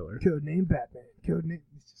Caterpillar. Codename Batman.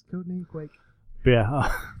 It's just codename Quake. But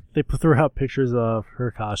yeah, they threw out pictures of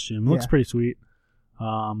her costume. Looks pretty sweet.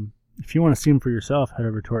 If you want to see them for yourself, head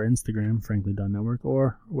over to our Instagram, Frankly Done Network, or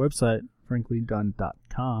our website,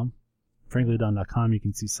 franklydone.com. Franklydone.com, you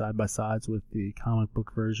can see side-by-sides with the comic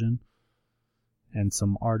book version and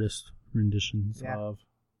some artist renditions of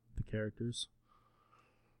the characters.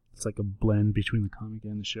 It's like a blend between the comic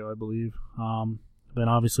and the show, I believe. Then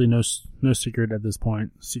obviously no secret at this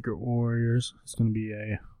point. Secret Warriors is going to be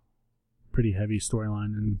a pretty heavy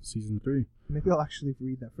storyline in season 3. Maybe I'll actually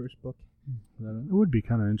read that first book. It would be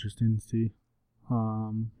kind of interesting to see.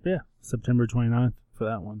 Yeah, September 29th for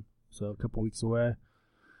that one. So a couple weeks away.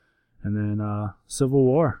 And then Civil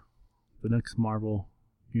War, the next Marvel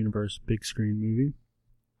Universe big screen movie.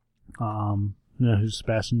 You know who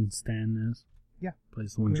Sebastian Stan is? Yeah.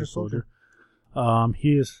 Plays the Winter Soldier.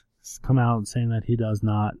 He has come out saying that he does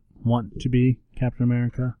not want to be Captain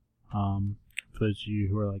America. For those of you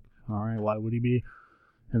who are like, alright, why would he be?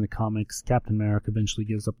 In the comics, Captain America eventually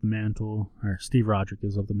gives up the mantle, or Steve Rogers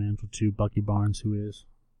gives up the mantle to Bucky Barnes, who is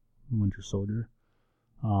the Winter Soldier.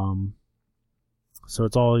 So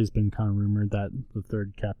it's always been kind of rumored that the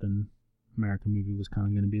third Captain America movie was kind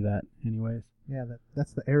of going to be that anyways. Yeah,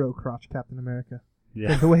 that's the arrow crotch Captain America.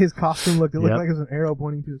 Yeah. The way his costume looked, it looked like it was an arrow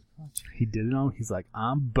pointing to his crotch. He did it on. He's like,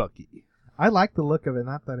 I'm Bucky. I like the look of it,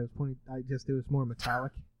 not that it was pointing, it was more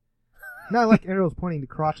metallic. No, I like arrows pointing to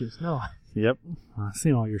crotches. No. Yep. I've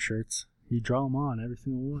seen all your shirts. You draw them on, every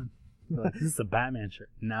single one. You're like, this is a Batman shirt.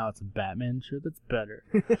 Now it's a Batman shirt that's better.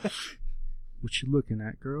 What you looking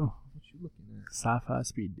at, girl? What you looking at? Sci-fi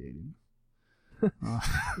speed dating.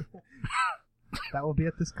 That will be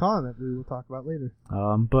at this con that we will talk about later.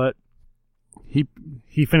 But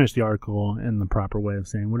he finished the article in the proper way of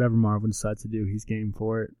saying whatever Marvel decides to do, he's game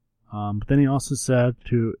for it. But then he also said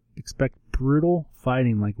to expect brutal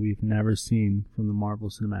fighting like we've never seen from the Marvel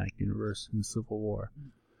Cinematic Universe in Civil War.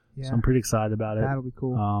 Yeah, So I'm pretty excited about it. that'll be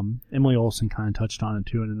cool. Emily Olsen kind of touched on it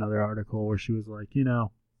too in another article where she was like,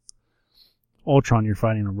 Ultron, you're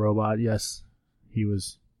fighting a robot. Yes, he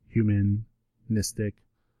was humanistic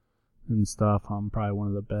and stuff. Probably one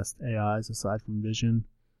of the best AIs aside from Vision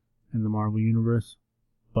in the Marvel Universe.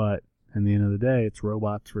 But at the end of the day, it's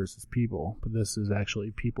robots versus people. But this is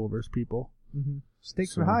actually people versus people. Mm-hmm.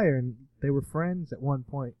 Stakes So- were higher, and they were friends at one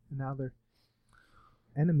point, and now they're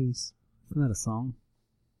enemies. Isn't that a song?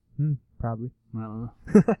 Probably. I don't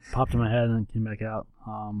know. Popped in my head and then came back out.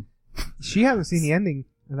 She hasn't seen the ending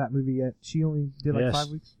of that movie yet. She only did like Yes. 5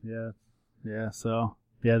 weeks. Yeah. So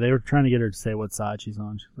they were trying to get her to say what side she's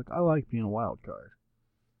on. She's like, I like being a wild card.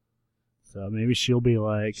 So maybe she'll be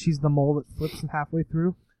like, She's the mole that flips halfway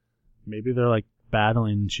through. maybe they're like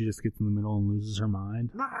battling and she just gets in the middle and loses her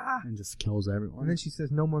mind Ah! and just kills everyone. And then she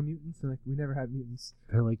says, "No more mutants." And like, we never had mutants.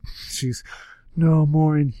 They're like, she's no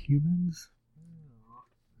more Inhumans.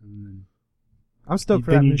 And then I'm stoked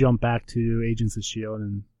for then that you movie. jump back to Agents of S.H.I.E.L.D.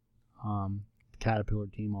 and the Caterpillar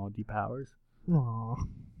team all depowers. Aww.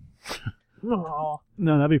 Aww.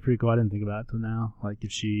 No, that'd be pretty cool. I didn't think about it till now. Like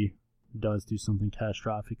if she does do something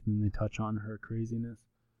catastrophic, then they touch on her craziness.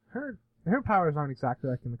 Her powers aren't exactly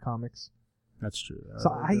like in the comics. That's true. So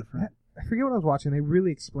They're I different. forget what I was watching. They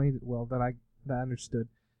really explained it well that I understood.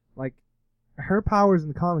 Like her powers in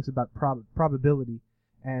the comics about probability,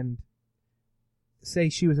 and say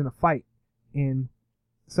she was in a fight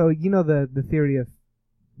so the theory of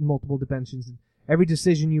multiple dimensions. Every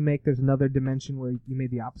decision you make, there's another dimension where you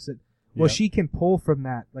made the opposite. Well, Yep. she can pull from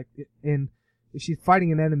that. Like if she's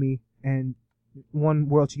fighting an enemy, and one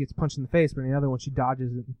world she gets punched in the face, but in the other one she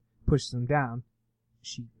dodges it and pushes him down.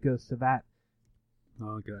 She goes to that.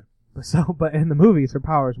 Oh, okay. But in the movies, her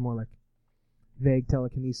power is more like vague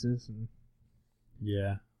telekinesis and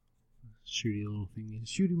Yeah. Shooty little thingies.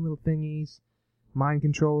 shooting little thingies, mind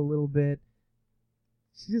control a little bit.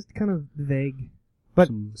 She's just kind of vague, but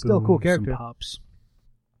Some still a cool boom, character. Some pops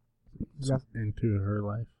Yeah. into her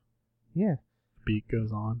life. Yeah. Beat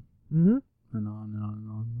goes on Mm-hmm. and on and on and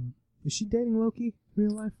on. Is she dating Loki in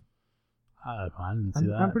real life? I didn't see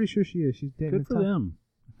that. I'm pretty sure she is. She's dating Good for them.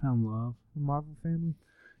 Found love. the Marvel family.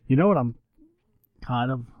 You know what I'm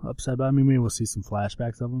kind of upset about? Maybe we'll see some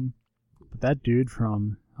flashbacks of him. But that dude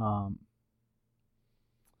from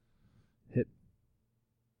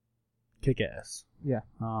Kick-Ass. Yeah.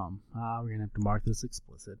 We're gonna have to mark this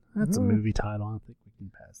explicit. That's a Mm. movie title. I don't think we can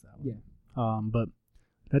pass that one. Yeah. But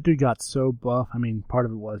that dude got so buff. I mean, part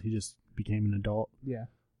of it was he just became an adult. Yeah.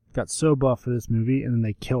 Got so buff for this movie, and then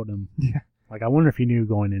they killed him. Yeah. Like, I wonder if he knew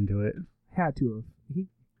going into it. Had to have.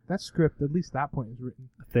 That script, at least that point, is written.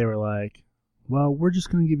 If they were like, well, we're just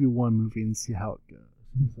gonna give you one movie and see how it goes.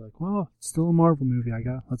 He's like, well, it's still a Marvel movie.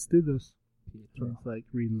 Let's do this. So it's like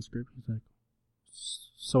reading the script. He's like,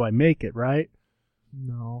 so I make it, right?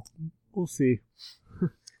 No. We'll see.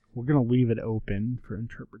 We're gonna leave it open for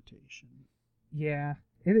interpretation. Yeah.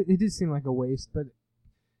 It did seem like a waste, but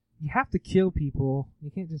you have to kill people.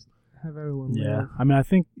 You can't just have everyone Yeah, live. I mean, I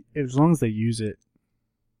think as long as they use it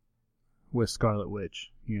with Scarlet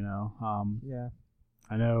Witch, Yeah.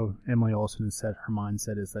 I know Emily Olsen has said her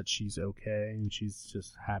mindset is that she's okay and she's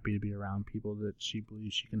just happy to be around people that she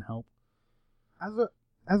believes she can help.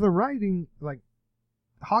 As a writing, like,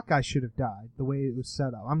 Hawkeye should have died the way it was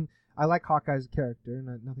set up. I like Hawkeye as a character,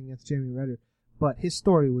 and nothing against Jamie Redder, but his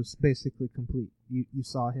story was basically complete. You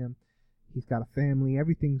saw him. He's got a family.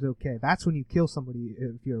 Everything's okay. That's when you kill somebody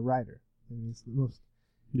if you're a writer. I mean, it's the most.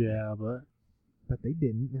 Yeah, but But they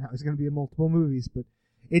didn't. It was going to be in multiple movies, but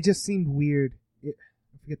it just seemed weird. I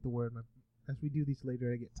forget the word. As we do these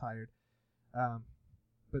later, I get tired.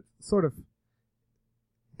 But sort of,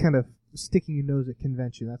 kind of sticking your nose at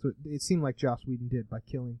convention. That's what it seemed like Joss Whedon did by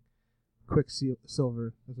killing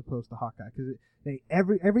Quicksilver as opposed to Hawkeye, because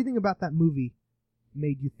everything about that movie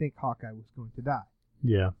made you think Hawkeye was going to die.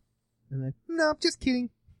 yeah. And then, no, just kidding.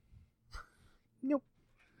 Nope.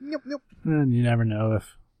 And you never know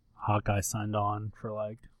if Hawkeye signed on for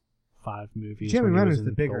like 5 movies. Jeremy when he was Renner's in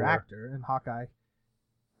the bigger Thor. actor, and Hawkeye,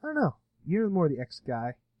 I don't know. You're more the X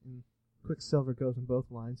guy, and Quicksilver goes in both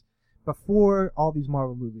lines. Before all these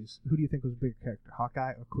Marvel movies, who do you think was a bigger character,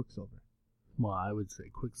 Hawkeye or Quicksilver? Well, I would say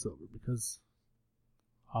Quicksilver because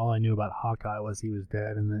all I knew about Hawkeye was he was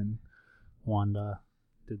dead, and then Wanda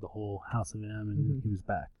did the whole House of M, and Mhm. he was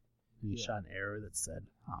back. And he Yeah. shot an arrow that said,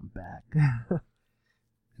 "I'm back." And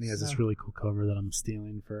he has this So- really cool cover that I'm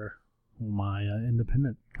stealing for my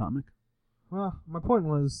independent comic. Well, my point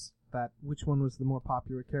was that which one was the more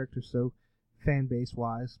popular character, so fan base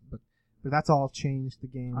wise, but that's all changed the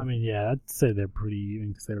game. I mean, yeah, I'd say they're pretty even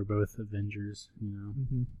because they were both Avengers,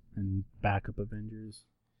 hmm and backup Avengers.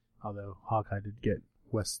 Although Hawkeye did get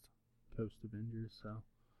West Coast Avengers, so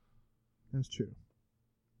that's true.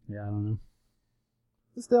 yeah, I don't know.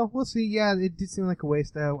 But still, we'll see. Yeah, it did seem like a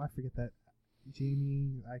waste. Oh, I forget that.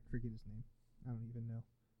 Jamie, I forget his name. I don't even know.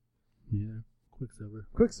 Yeah, Quicksilver,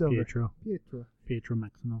 Quicksilver. Pietro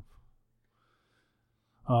Maximoff.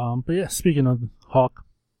 But yeah, speaking of Hawk,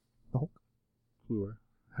 The Hulk.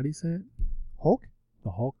 How do you say it? Hulk?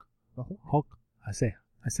 The Hulk. The Hulk? Hulk.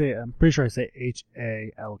 I'm pretty sure I say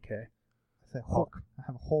H-A-L-K. I say Hulk. I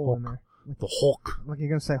have a hole in Hulk. there. The Hulk. Like you're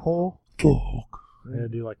gonna say hole? The Hulk. I gotta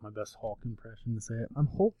do like my best Hulk impression to say it. I'm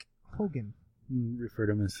Hulk Hogan. Refer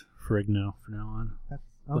to him as Ferrigno from now on. That's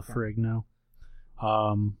The okay. Ferrigno.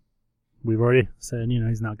 We've already said,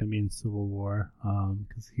 he's not going to be in Civil War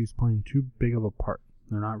because he was playing too big of a part.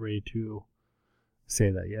 They're not ready to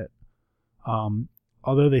say that yet.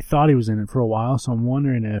 Although they thought he was in it for a while, so I'm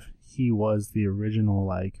wondering if he was the original,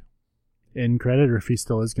 end credit, or if he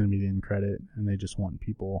still is going to be the end credit, and they just want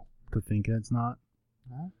people to think it's not.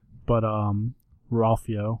 Huh? But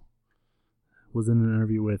Ralphio was in an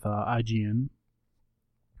interview with IGN,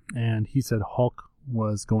 and he said Hulk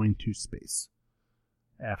was going to space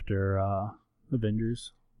after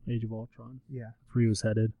Avengers Age of Ultron. Yeah. That's where he was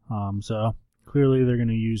headed. So clearly they're going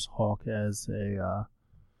to use Hulk as a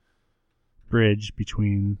bridge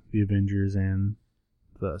between the Avengers and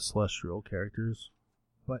the Celestial characters,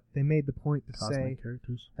 But they made the point to cosmic say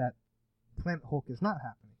characters. that Planet Hulk is not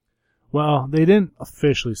happening. Well, they didn't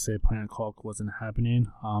officially say Planet Hulk wasn't happening,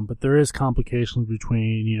 but there is complications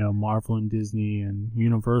between, Marvel and Disney, and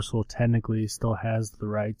Universal technically still has the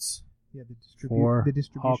rights. Yeah, For the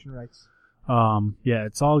distribution rights. Yeah,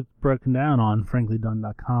 it's all broken down on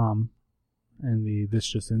franklydone.com, and the This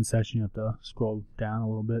Just In section. You have to scroll down a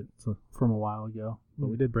little bit from a while ago, but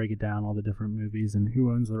we did break it down, all the different movies and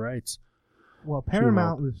who owns the rights. Well,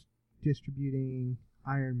 Paramount was distributing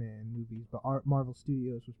Iron Man movies, but Marvel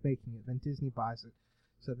Studios was making it. Then Disney buys it.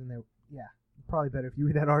 So then probably better if you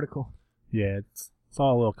read that article. Yeah, it's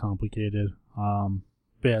all a little complicated. But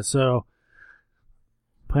yeah, so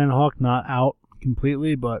Planet Hulk not out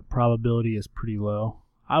completely, but probability is pretty low.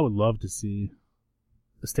 I would love to see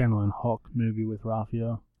a standalone Hulk movie with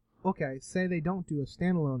Ralphio. Okay, say they don't do a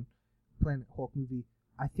standalone Planet Hulk movie.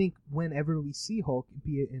 I think whenever we see Hulk,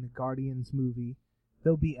 be it in a Guardians movie,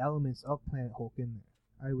 there'll be elements of Planet Hulk in there.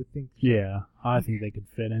 I would think. Yeah, I think they could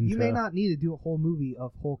fit into. You may not need to do a whole movie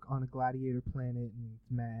of Hulk on a gladiator planet and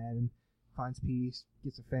he's mad and finds peace,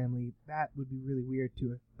 gets a family. That would be really weird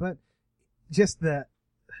to it. But just the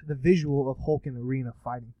visual of Hulk in arena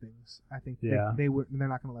fighting things, I think they're not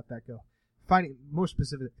going to let that go. Fighting more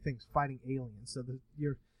specific things, fighting aliens. So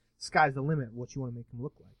your sky's the limit. What you want to make them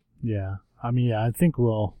look like. Yeah, I mean, I think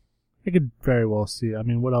I could very well see. I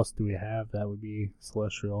mean, what else do we have that would be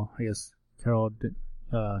Celestial? I guess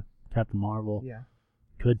Captain Marvel. Yeah.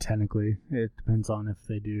 Could technically. It depends on if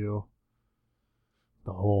they do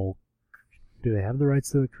the whole. Do they have the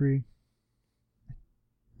rights to the Kree?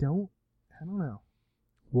 I don't know.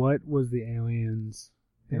 What was the aliens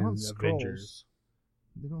They in don't have Avengers?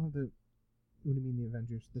 They don't have the. What do you mean the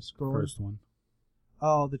Avengers? The Skrulls? First one.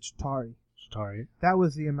 Oh, the Chitauri. Chitauri. That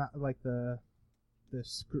was the amount, like the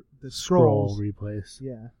Scroll Skrulls. replace.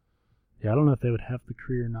 Yeah. Yeah, I don't know if they would have the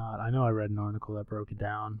Kree or not. I know I read an article that broke it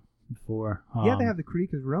down before. Yeah, they have the Kree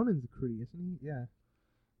because Ronan's a Kree, isn't he? Yeah.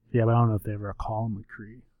 Yeah, but I don't know if they ever call him a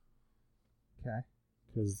Kree. Okay.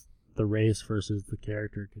 Because the race versus the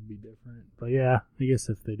character could be different. But yeah, I guess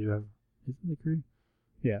if they do have... Isn't it Kree?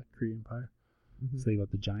 Yeah, Kree Empire. Mm-hmm. So they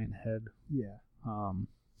got the giant head. Yeah.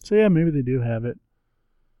 So yeah, maybe they do have it.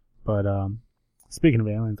 But speaking of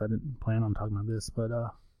aliens, I didn't plan on talking about this, but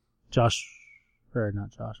not Josh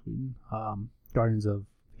Whedon, Guardians of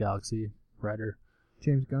the Galaxy writer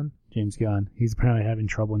James Gunn. He's apparently having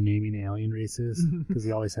trouble naming alien races because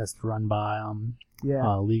he always has to run by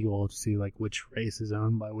legal to see like which race is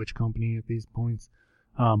owned by which company at these points.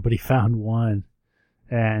 But he found one,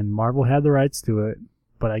 and Marvel had the rights to it,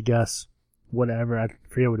 but I guess whatever, I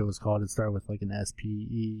forget what it was called. It started with like an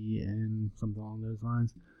SPEN, something along those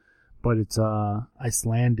lines. But it's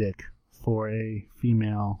Icelandic for a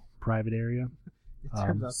female private area, It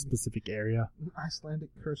turns out specific area. Icelandic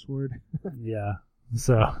curse word. Yeah,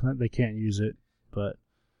 so they can't use it. But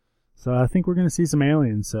so I think we're gonna see some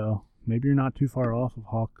aliens. So maybe you're not too far off of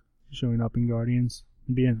Hawk showing up in Guardians.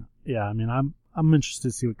 I'm interested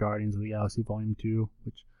to see what Guardians of the Galaxy Volume 2,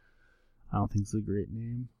 which I don't think is a great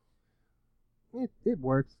name. It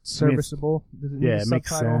works. Serviceable. Does it need a It makes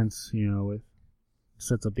subtitle? sense, it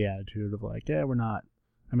sets up the attitude of like, we're not.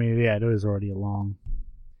 I mean, it is already a long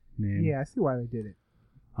name. Yeah, I see why they did it.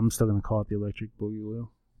 I'm still going to call it the Electric Boogaloo.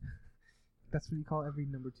 That's what you call every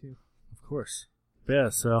number 2. Of course. But yeah,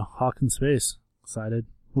 so Hawk in space. Excited.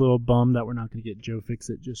 A little bummed that we're not going to get Joe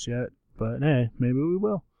Fixit just yet. But hey, maybe we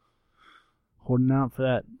will. Holding out for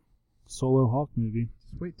that solo Hawk movie.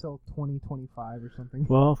 Just wait till 2025 or something.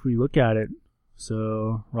 Well, if we look at it,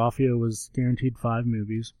 so Rafio was guaranteed 5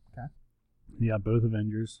 movies. Okay. He got both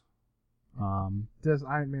Avengers. Does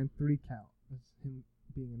Iron Man 3 count as him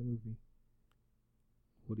being in a movie?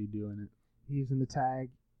 What do you do in it? He's in the tag.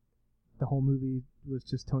 The whole movie was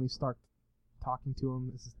just Tony Stark talking to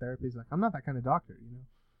him as his therapist. He's like, I'm not that kind of doctor,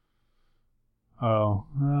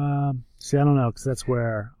 See, I don't know, because that's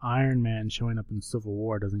where Iron Man showing up in Civil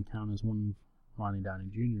War doesn't count as one of Ronnie Downey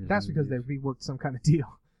Jr.'s That's because they movies. reworked some kind of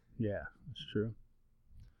deal. Yeah, that's true.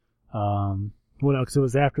 Well, no, because it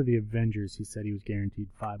was after the Avengers, he said he was guaranteed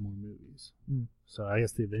 5 more movies. Mm. So I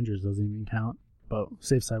guess the Avengers doesn't even count, but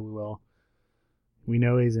safe side we will. We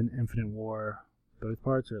know he's in Infinite War, both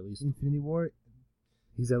parts, or at least... Infinity War.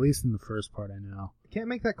 He's at least in the first part, I know. Can't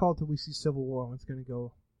make that call till we see Civil War. What's going to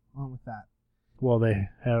go on with that? Well, they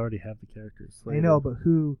already have the characters. I know, but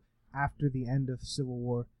who, after the end of Civil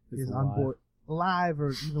War, Is is on alive. board, alive,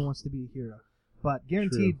 or even wants to be a hero? But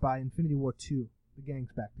guaranteed by Infinity War 2, the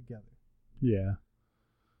gang's back together. Yeah.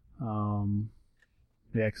 Yeah,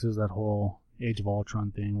 because there's that whole Age of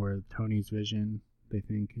Ultron thing where Tony's vision, they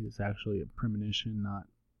think, is actually a premonition, not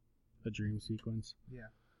a dream sequence. Yeah.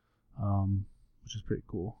 Which is pretty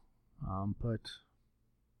cool. But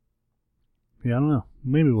yeah, I don't know.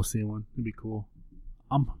 Maybe we'll see one. It'd be cool.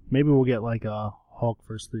 Maybe we'll get like a Hulk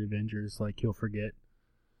versus the Avengers. Like he'll forget,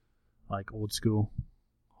 like old school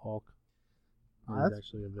Hulk. Or he's That's-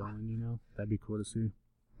 actually a villain. That'd be cool to see.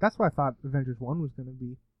 That's what I thought Avengers 1 was going to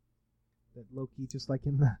be. That Loki, just like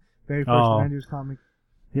in the very first Oh. Avengers comic.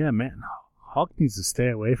 Yeah, man. Hulk needs to stay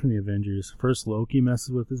away from the Avengers. First Loki messes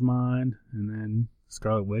with his mind, and then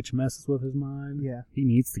Scarlet Witch messes with his mind. Yeah. He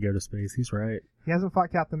needs to go to space. He's right. He hasn't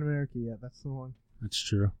fought Captain America yet. That's the one. That's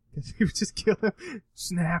true. Because he would just kill him.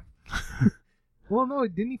 Snap. Well, no,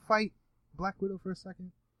 didn't he fight Black Widow for a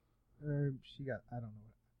second? Or she got, I don't know.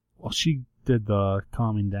 Well, she did the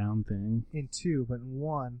calming down thing. In 2, but in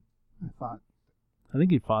 1, I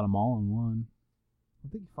think he fought them all in one. I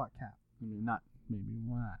think he fought Cap. I mean, not maybe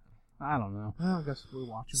one. I don't know. Well, I guess we're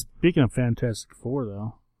watching. Speaking of Fantastic Four,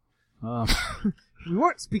 though, We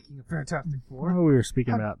weren't speaking of Fantastic Four. we were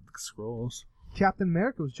speaking about the Skrulls. Captain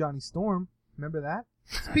America was Johnny Storm. Remember that?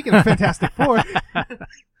 Speaking of Fantastic Four.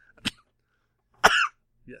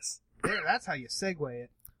 Yes. There, that's how you segue it.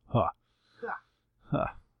 Huh.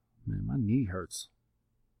 Man, my knee hurts.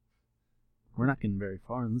 We're not getting very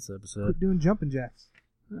far in this episode. Quit doing jumping jacks.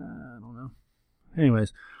 I don't know.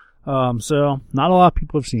 Anyways, so not a lot of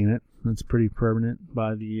people have seen it. That's pretty permanent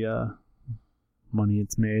by the money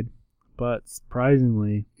it's made. But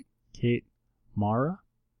surprisingly, Kate Mara,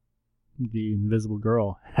 the Invisible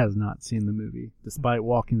Girl, has not seen the movie, despite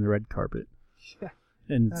walking the red carpet. Yeah,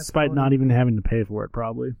 And That's despite funny. not even having to pay for it,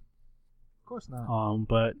 probably. of course not.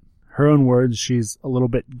 But her own words, she's a little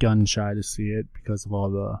bit gun shy to see it because of all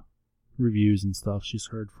the reviews and stuff she's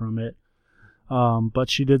heard from it. But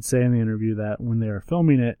she did say in the interview that when they were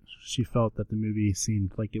filming it, she felt that the movie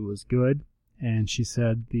seemed like it was good. And she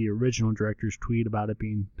said the original director's tweet about it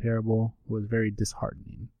being terrible was very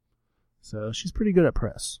disheartening. So she's pretty good at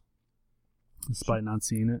press, despite not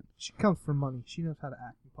seeing it. She comes from money. She knows how to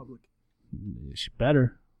act in public. She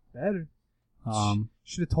better. Better. Um,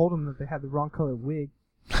 Should have told him that they had the wrong color wig.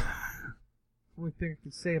 Only thing I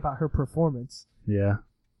could say about her performance, yeah.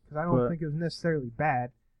 because I don't But- think it was necessarily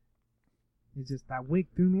bad. It's just that wig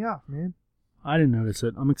threw me off, man. I didn't notice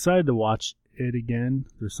it. I'm excited to watch it again.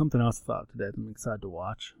 There's something else I thought today that I'm excited to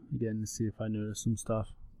watch again to see if I notice some stuff.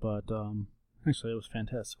 But actually, it was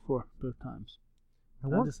Fantastic Four both times. I I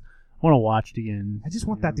want want to watch it again.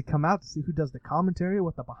 that to come out to see who does the commentary,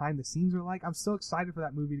 what the behind the scenes are like. I'm so excited for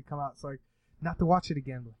that movie to come out. So not to watch it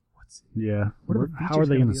again, but what's it? Yeah. What are the How are features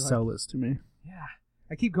they gonna going be to like? sell this to me? Yeah.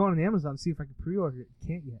 I keep going on Amazon to see if I can pre-order it.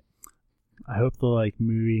 Can't yet. I hope the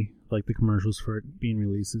movie, the commercials for it being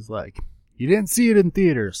released is you didn't see it in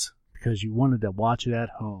theaters because you wanted to watch it at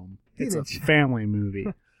home. It's a Didn't. family movie.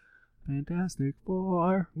 Fantastic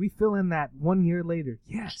Four. We fill in that 1 year later.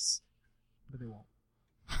 Yes. But they won't.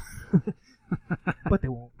 But they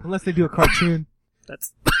won't. Unless they do a cartoon.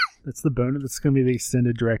 That's That's the bonus. That's going to be the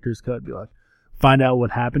extended director's cut. Be like, find out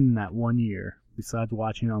what happened in that 1 year, besides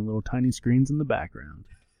watching on little tiny screens in the background.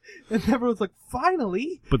 And everyone's like,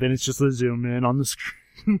 finally! But then it's just a zoom in on the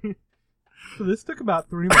screen. So this took about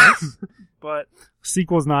 3 months. But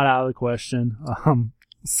sequel's not out of the question.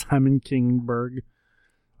 Simon Kinberg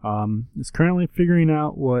is currently figuring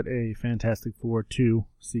out what a Fantastic Four 2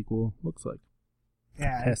 sequel looks like.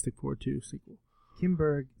 Yeah. Fantastic Four 2 sequel.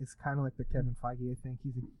 Kimberg is kind of like the Kevin Feige, I think.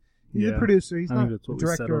 He's Yeah. a producer. He's I not think that's a what we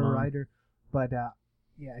director settled or a on. writer. But,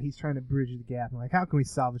 yeah, he's trying to bridge the gap. And like, how can we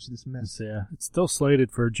salvage this mess? So, yeah, it's still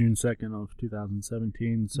slated for June 2nd of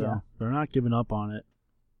 2017, so Yeah. they're not giving up on it.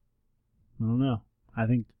 I don't know. I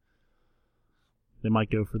think they might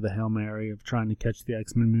go for the Hail Mary of trying to catch the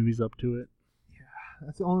X-Men movies up to it.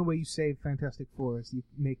 That's the only way you save Fantastic Four is you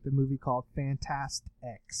make the movie called Fantast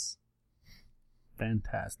X.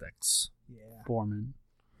 Fantastics. Yeah. Foreman.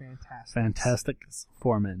 Fantastic. Fantastic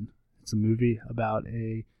Foreman. It's a movie about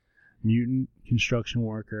a mutant construction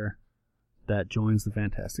worker that joins the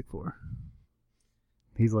Fantastic Four.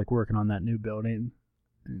 He's like working on that new building,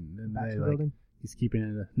 and then Baxter they like Building? he's keeping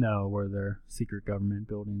it where their secret government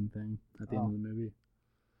building thing at the end of the movie.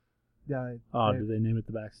 Did they name it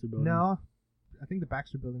the Baxter Building? No. I think the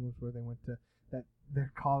Baxter Building was where they went to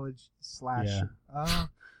their college / Yeah.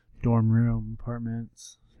 Dorm room,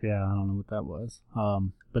 apartments. Yeah, I don't know what that was.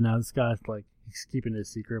 But now this guy's like, he's keeping it a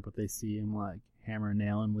secret, but they see him like hammer and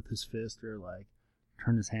nailing with his fist or like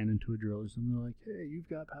turn his hand into a drill or something. They're like, hey, you've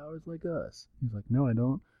got powers like us. He's like, no, I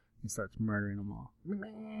don't. He starts murdering them all.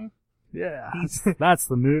 Yeah, that's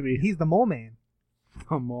the movie. He's the Mole Man.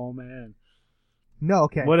 The Mole Man. No,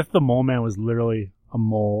 okay. What if the Mole Man was literally a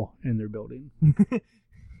mole in their building?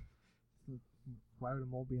 Why would a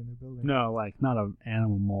mole be in their building? No, like not an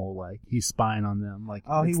animal mole. Like he's spying on them. Like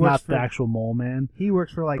Oh, he it's works not for- the actual Mole Man, He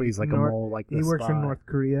works for like but he's like a mole. Like the He works for spy. North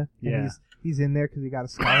Korea. And Yeah. he's in there because he got a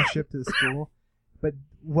scholarship to the school. But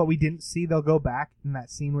what we didn't see, they'll go back in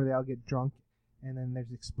that scene where they all get drunk and then there's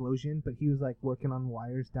an explosion. But he was like working on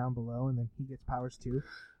wires down below, and then he gets powers too.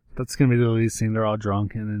 That's gonna be the lead scene. They're all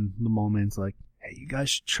drunk, and then the Mole Man's like, "Hey, you guys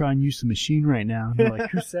should try and use the machine right now." And they're like,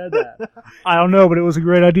 "Who said that?" I don't know, but it was a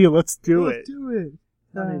great idea. Let's do it. Let's do it.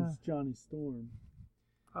 My name's Johnny Storm.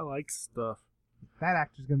 I like stuff. That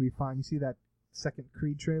actor's gonna be fine. You see that second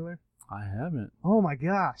Creed trailer? I haven't. Oh my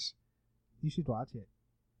gosh, you should watch it.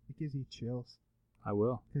 It gives you chills I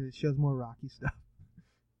will. because it shows more Rocky stuff.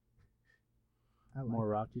 I like More it.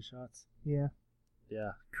 Rocky shots. Yeah.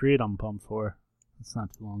 Yeah, Creed. I'm pumped for. It's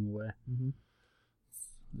not too long away. Mm-hmm.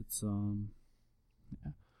 It's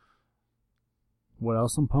yeah. What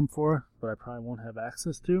else I'm pumped for, but I probably won't have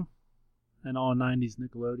access to? An all 90s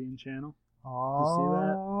Nickelodeon channel.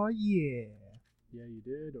 Oh yeah. Yeah, you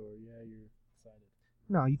did, or yeah, you're excited.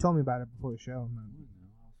 No, you told me about it before the show. I don't know.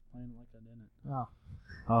 I was playing it like I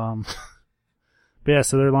didn't. Oh. But yeah,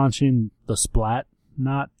 so they're launching the Splat.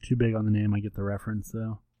 Not too big on the name. I get the reference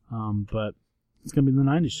though. But it's gonna be the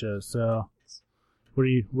 90s show. So, what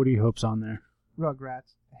are your hopes on there?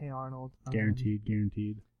 Rugrats. Hey Arnold.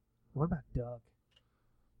 Guaranteed. What about Doug?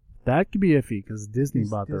 That could be iffy because Disney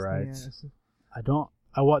bought the Disney, rights.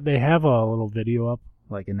 yeah. They have a little video up,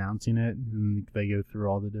 like announcing it, and they go through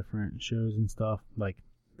all the different shows and stuff. Like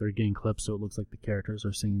they're getting clips, so it looks like the characters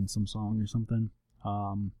are singing some song or something.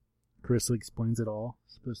 Carissa Explains It All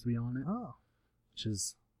is supposed to be on it, Oh. which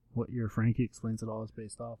is what your Frankie Explains It All is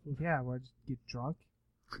based off of. Yeah, where I just get drunk.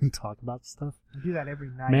 And talk about stuff. I do that every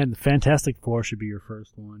night. Man, the Fantastic Four should be your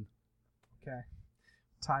first one. Okay.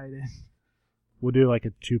 Tie it in. We'll do like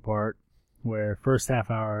a 2-part where first half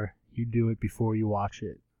hour you do it before you watch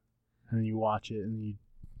it, and then you watch it and then you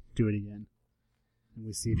do it again, and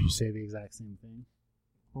we see if you say the exact same thing.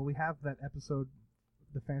 Well, we have that episode,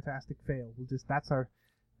 the Fantastic Fail.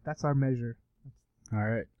 That's our measure. All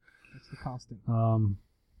right. That's the constant.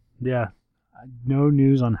 Yeah. No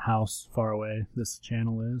news on how far away this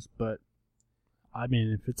channel is, but I mean,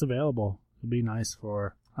 if it's available, it'd be nice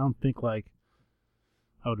for. I don't think like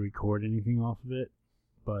I would record anything off of it,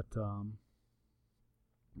 but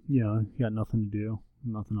you got nothing to do,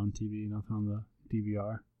 nothing on TV, nothing on the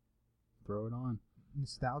DVR. Throw it on.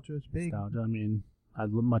 Nostalgia is big. Nostalgia. I mean,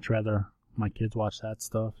 I'd much rather my kids watch that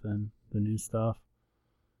stuff than the new stuff.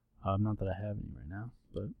 Not that I have any right now,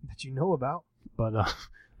 but That you know about.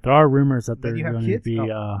 there are rumors that That there's you have going to kids? be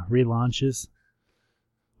Oh. relaunches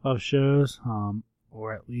of shows,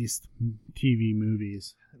 or at least TV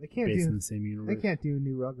movies They can't based in do. the same They universe. can't do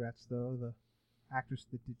new Rugrats though. The actress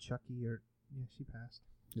that did Chucky, she passed.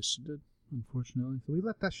 Yes, she did, unfortunately. So we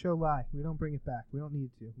let that show lie. We don't bring it back. We don't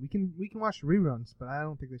need to. We can watch reruns, but I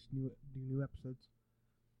don't think they should do new episodes.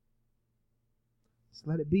 Just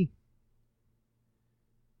let it be.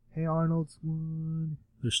 Hey Arnold's one.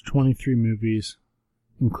 There's 23 movies,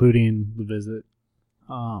 including The Visit,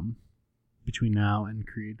 between now and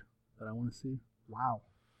Creed that I want to see. Wow.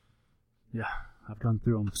 Yeah, I've gone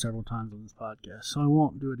through them several times on this podcast, so I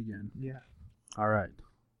won't do it again. Yeah. All right.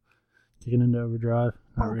 Kicking into Overdrive.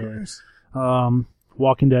 Not really. Bonkers.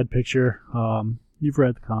 Walking Dead picture. You've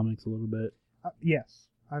read the comics a little bit. Yes.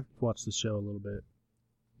 I've Watched the show a little bit.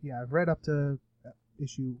 I've read up to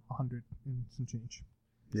issue 100 and some change.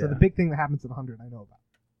 Yeah. So the big thing that happens at 100 I know about.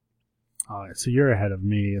 All right, so you're ahead of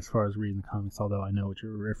me as far as reading the comics, although I know what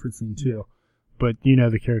you're referencing too. But you know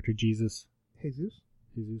the character Jesus? Jesus?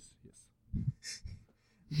 Jesus, yes.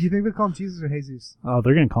 Do you think they call him Jesus or Jesus? Oh,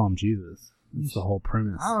 they're going to call him Jesus. That's Yeesh. the whole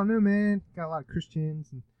premise. I don't know, man. Got a lot of Christians.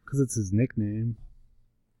 And Because it's his nickname.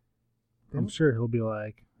 I'm sure he'll be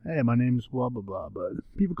like, hey, my name's blah, blah, blah, but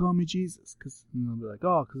people call me Jesus. And they'll be like,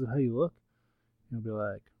 oh, because of how you look. And he'll be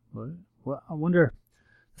like, what? Well, I wonder.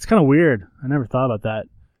 It's kind of weird. I never thought about that.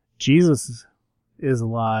 Jesus is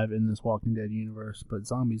alive in this Walking Dead universe, but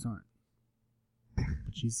zombies aren't. But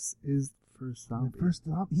Jesus is the first zombie.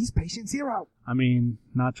 He's patient zero. I mean,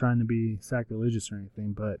 not trying to be sacrilegious or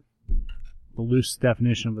anything, but the loose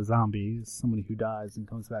definition of a zombie is somebody who dies and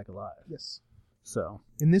comes back alive. Yes. So,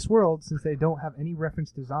 In this world, since they don't have any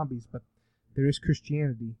reference to zombies, but there is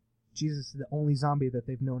Christianity, Jesus is the only zombie that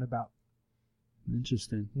they've known about.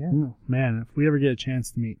 interesting. Yeah. Man, if we ever get a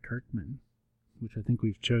chance to meet Kirkman, which I think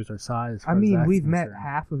we've chose our side. As far I mean, as that's we've met concerned.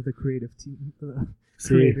 half of the creative team,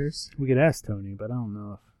 See, creators. We could ask Tony, but I don't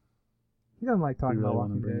know if He doesn't like we talking really about want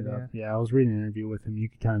to Walking bring Dead. it up. Yeah. Yeah, I was reading an interview with him. You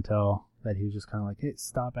could kind of tell that he was just kind of like, hey,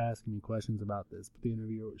 stop asking me questions about this. But the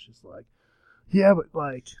interviewer was just like, yeah, but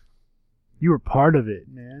like, you were part of it,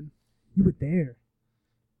 man. You were there.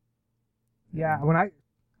 Yeah, when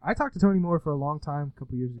I talked to Tony Moore for a long time, a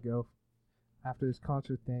couple years ago, after this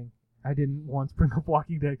concert thing, I didn't once bring up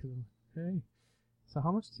Walking Dead because, hey, so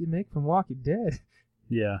how much do you make from Walking Dead?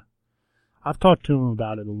 Yeah. I've talked to him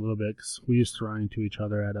about it a little bit because we used to run into each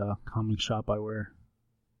other at a comic shop by where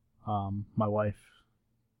my wife's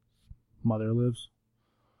mother lives.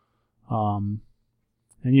 And,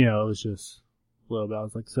 you know, it was just a little bit. I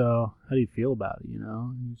was like, so how do you feel about it, you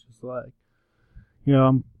know? And he's just like, you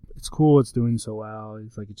know, it's cool. It's doing so well.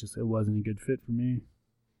 He's like, it wasn't a good fit for me.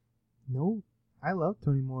 No, I love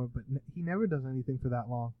Tony Moore, but he never does anything for that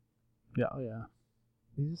long. Yeah, oh yeah.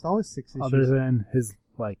 He's just always 6 issues. Other than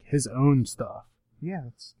his own stuff Yeah,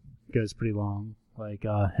 it's goes pretty long. Like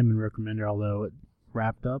him and Rick Remender, although it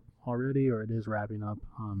wrapped up already, or it is wrapping up,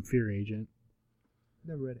 Fear Agent.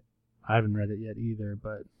 never read it. I haven't read it yet either,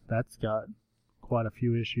 but that's got quite a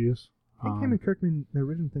few issues. I think him and Kirkman, the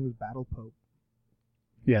original thing was Battle Pope.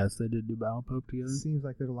 Yes, they did do Battle Pope together. Seems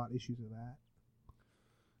like there's a lot of issues with that.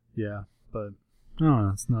 Yeah, but I don't know,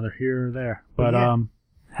 it's neither here or there. But Yeah.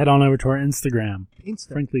 head on over to our Instagram,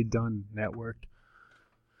 Insta. Frankly Done Network.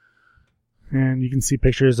 And you can see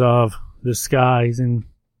pictures of this guy. He's in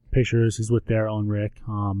pictures. He's with Daryl and Rick.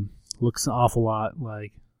 Looks an awful lot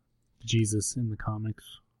like Jesus in the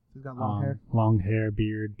comics. He's got long hair. Long hair,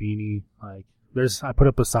 beard, beanie. Like I put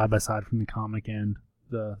up a side by side from the comic and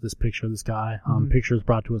this picture of this guy. Pictures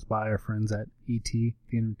brought to us by our friends at ET,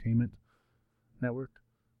 the Entertainment Network.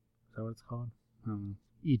 Is that what it's called?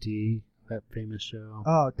 ET, that famous show.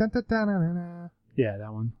 Oh, dun, dun, dun, dun, dun, dun. Yeah,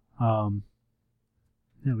 that one.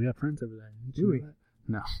 Yeah, we got friends over there. Did you Do know we? that?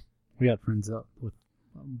 No, we got friends up with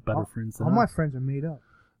better friends than All my us. friends are made up.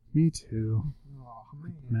 Me too. Oh,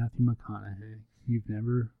 man. Matthew McConaughey. You've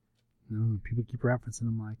never... No, people keep referencing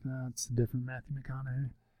him like, it's a different Matthew McConaughey.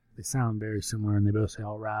 They sound very similar, and they both say,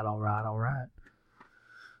 all right, all right, all right.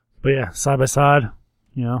 But yeah, side by side,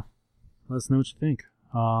 you know, let us know what you think.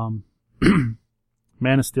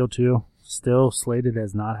 Man of Steel 2, still slated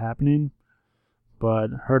as not happening, but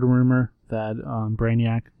heard a rumor that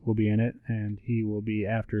Brainiac will be in it, and he will be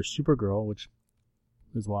after Supergirl, which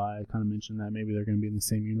is why I kind of mentioned that maybe they're going to be in the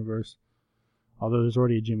same universe. Although there's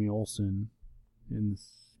already a Jimmy Olsen in this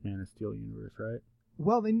Man of Steel universe, right?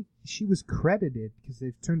 Well, then she was credited because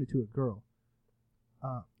they've turned it to a girl.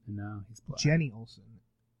 And now he's black. Jenny Olsen.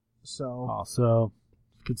 So Also,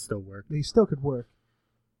 could still work. they still could work.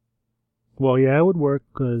 Well, yeah, it would work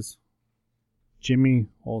because Jimmy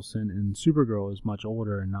Olsen in Supergirl is much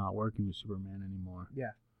older and not working with Superman anymore.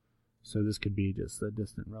 Yeah. So this could be just a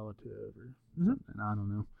distant relative or something. I don't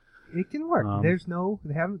know. It can work.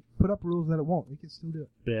 They haven't put up rules that it won't. They can still do it.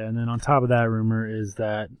 Yeah, and then on top of that rumor is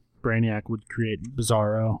that Brainiac would create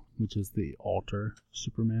Bizarro, which is the alter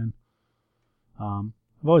Superman. I've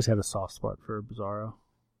always had a soft spot for Bizarro.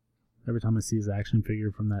 Every time I see his action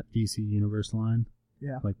figure from that DC Universe line,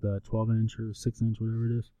 Yeah. Like the 12-inch or 6-inch, whatever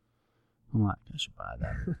it is. I'm like, I should buy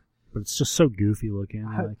that. But it's just so goofy looking.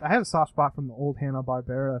 I have a soft spot from the old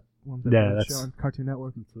Hanna-Barbera ones that Yeah, they that's show on Cartoon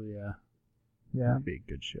Network. yeah. Yeah. That'd be a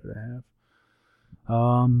good show to have.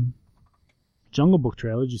 Jungle Book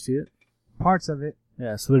trailer, did you see it? Parts of it.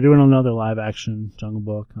 Yeah, so they're doing another live action Jungle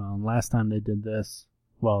Book. Last time they did this,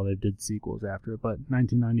 well, they did sequels after it, but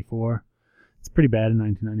 1994. It's pretty bad in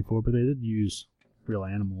 1994, but they did use real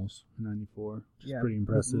animals in 94, which is pretty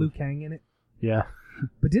impressive. With Liu Kang in it. Yeah,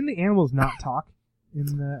 But didn't the animals not talk in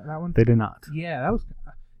that one? they did not. Yeah, that was...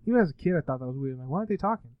 Even as a kid, I thought that was weird. Like, why aren't they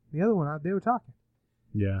talking? The other one, they were talking.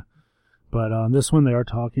 Yeah. But this one, they are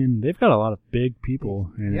talking. They've got a lot of big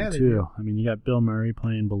people in it, they too. do. I mean, you got Bill Murray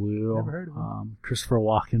playing Baloo. Never heard of him. Christopher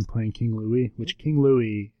Walken playing King Louie, which King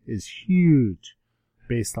Louie is huge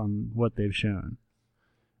based on what they've shown.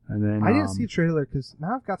 And then I didn't see a trailer because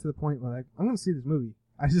now I've got to the point where like I'm going to see this movie.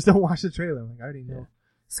 I just don't watch the trailer. Like I already know.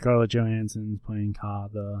 Scarlett Johansson's playing Ka,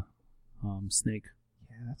 the snake.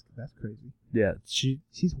 Yeah, that's crazy. Yeah,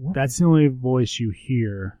 She's what? that's the only voice you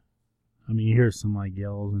hear. I mean, you hear some like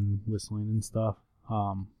yells and whistling and stuff.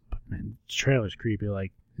 But man, the trailer's creepy.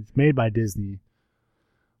 Like it's made by Disney,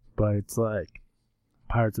 but it's like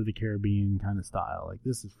Pirates of the Caribbean kind of style. Like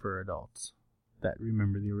this is for adults that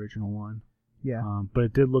remember the original one. Yeah. But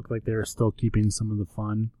it did look like they were still keeping some of the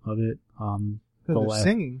fun of it. Because there's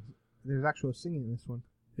singing. There's actual singing in this one.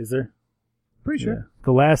 Is there? Pretty sure. Yeah.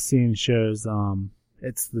 The last scene shows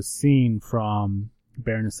it's the scene from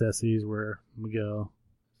Bare Necessities where Miguel,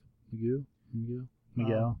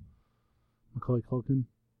 Macaulay Culkin.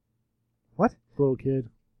 What? Little kid.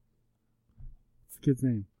 What's the kid's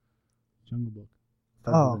name? Jungle Book.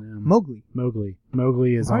 Oh, Mowgli.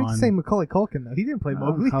 Mowgli is Why on. Why did you say Macaulay Culkin though? He didn't play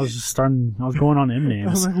Mowgli. I was going on M I names.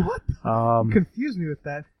 was like, what? Confused me with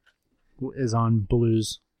that. Is on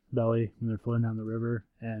Baloo's belly when they're floating down the river,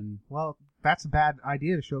 and well, that's a bad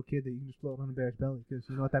idea to show a kid that you can just float on a bear's belly because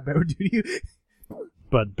you know what that bear would do to you.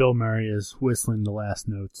 But Bill Murray is whistling the last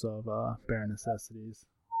notes of Bare Necessities.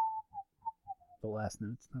 The last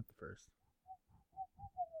notes, not the first.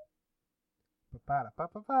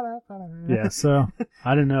 Yeah, so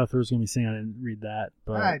I didn't know if there was going to be singing. I didn't read that,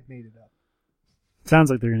 but I made it up. Sounds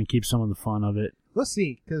like they're going to keep some of the fun of it. Let's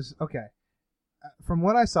see, because, okay, from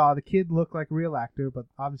what I saw, the kid looked like a real actor, but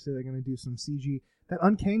obviously they're going to do some CG. That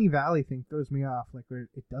Uncanny Valley thing throws me off, like where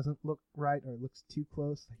it doesn't look right or it looks too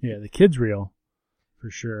close. Like, yeah, the kid's real, for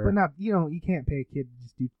sure. But not, you can't pay a kid to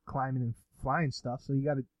just do climbing and flying stuff, so you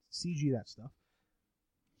got to CG that stuff.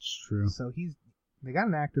 It's true. So they got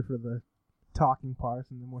an actor for the talking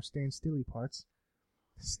parts and the more stand-stilly parts.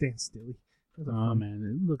 Stand-stilly. Oh, man,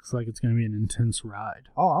 it looks like it's going to be an intense ride.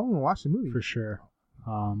 Oh, I'm going to watch the movie. For sure.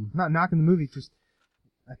 Not knocking the movie, just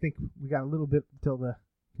I think we got a little bit until the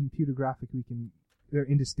computer graphic they're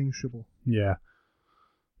indistinguishable. Yeah.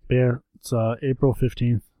 But yeah, it's April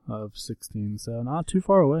 15th of 16, so not too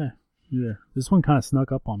far away. Yeah. This one kind of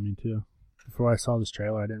snuck up on me, too. Before I saw this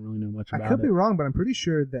trailer, I didn't really know much about it. I could be wrong, but I'm pretty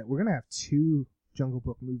sure that we're going to have 2 Jungle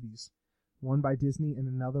Book movies. One by Disney and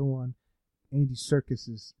another one Andy Serkis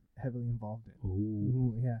is heavily involved in.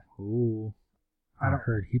 Ooh. Yeah. Ooh. I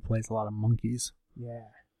heard he plays a lot of monkeys. Yeah.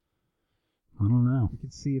 I don't know. We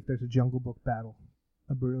can see if there's a Jungle Book battle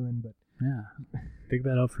brewing, but yeah. Dig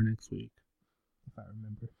that up for next week. If I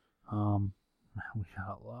remember. We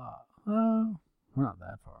got a lot. We're not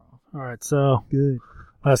that far off. All right, so good.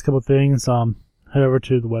 Last couple of things. Head over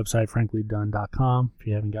to the website franklydone.com if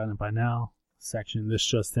you haven't gotten it by now. Section this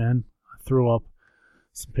just in. I threw up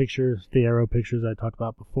some pictures, the Arrow pictures I talked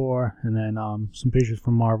about before, and then some pictures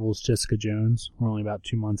from Marvel's Jessica Jones. We're only about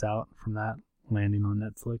 2 months out from that landing on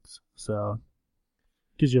Netflix, so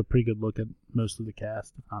gives you a pretty good look at most of the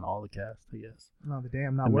cast, if not all the cast, I guess. No, the day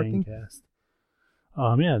I'm not the working. Main cast.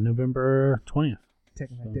 Yeah, November 20th.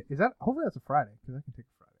 Taking that day. Is that hopefully that's a Friday because I can take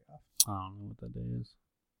a Friday off. I don't know what that day is.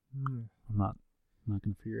 I'm not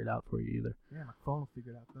gonna figure it out for you either. Yeah, my phone will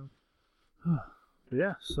figure it out though. But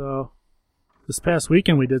yeah, so this past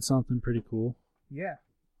weekend we did something pretty cool. Yeah.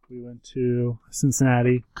 We went to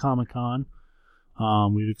Cincinnati Comic-Con.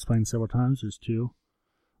 We've explained several times. There's 2.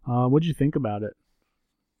 What'd you think about it?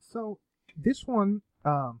 So this one,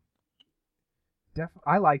 I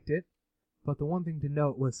liked it, but the one thing to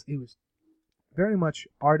note was it was very much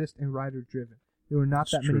artist and writer driven. There were not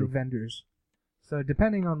that many vendors, so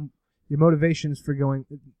depending on your motivations for going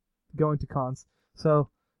to cons, so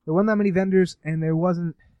there weren't that many vendors, and there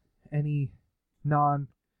wasn't any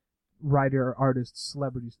non-writer or artist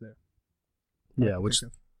celebrities there. Yeah, which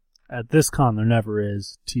at this con there never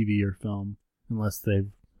is TV or film unless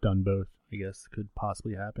they've done both. I guess could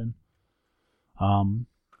possibly happen. But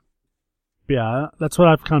Yeah, that's what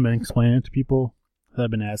I've kind of been explaining to people that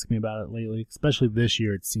have been asking me about it lately. Especially this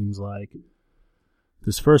year, it seems like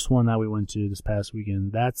this first one that we went to this past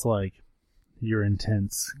weekend. That's like your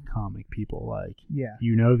intense comic people. Like, Yeah.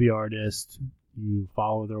 you know the artist, you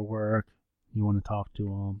follow their work, you want to talk to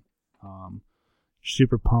them.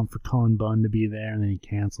 Super pumped for Cullen Bunn to be there, and then he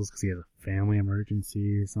cancels because he has a family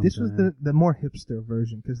emergency or something. This was the more hipster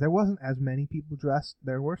version because there wasn't as many people dressed.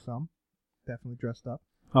 There were some definitely dressed up.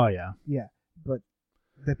 Oh, yeah. Yeah, but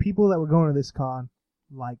the people that were going to this con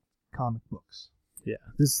liked comic books. Yeah.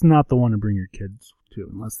 This is not the one to bring your kids to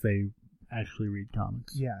unless they actually read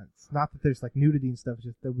comics. Yeah, it's not that there's like nudity and stuff. It's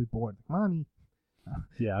just they'll be bored. Like, Mommy.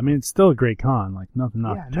 Yeah, I mean, it's still a great con. Like, nothing.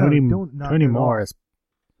 Yeah, no, Tony don't knock Tony it Moore off. has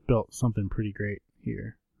built something pretty great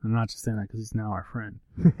here. I'm not just saying that because he's now our friend.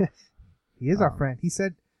 He is our friend. He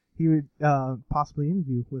said he would possibly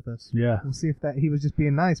interview with us. Yeah. We'll see if that he was just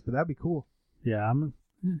being nice, but that'd be cool. Yeah,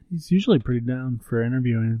 he's usually pretty down for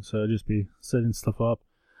interviewing, so just be setting stuff up.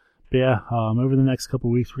 But yeah, over the next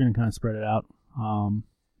couple of weeks, we're going to kind of spread it out.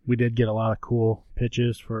 We did get a lot of cool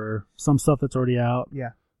pitches for some stuff that's already out.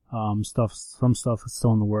 Yeah. Some stuff that's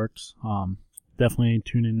still in the works. Definitely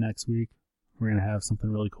tune in next week. We're going to have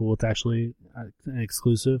something really cool. It's actually an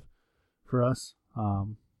exclusive for us.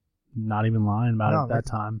 Not even lying about it at that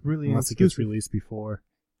time. Really unless it gets exclusive. released before.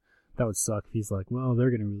 That would suck if he's like, well, they're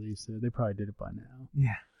going to release it. They probably did it by now.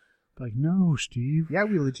 Yeah. Like, no, Steve. Yeah,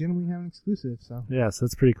 we legitimately have an exclusive, so. Yeah, so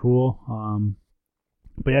that's pretty cool.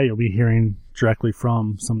 But yeah, you'll be hearing directly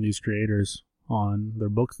from some of these creators on their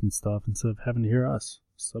books and stuff instead of having to hear us.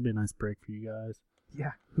 So that'll be a nice break for you guys.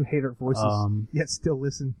 Yeah, who hate our voices, yet still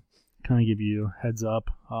listen. Kind of give you a heads up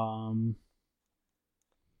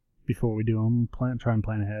before we do them. Try and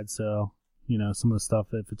plan ahead. So, you know, some of the stuff,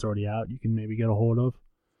 if it's already out, you can maybe get a hold of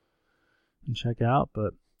and check out.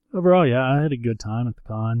 But overall, yeah, I had a good time at the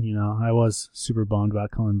con. You know, I was super bummed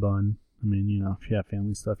about Cullen Bunn. I mean, you know, if you have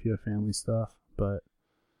family stuff, you have family stuff. But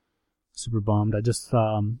super bummed. I just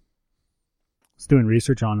was doing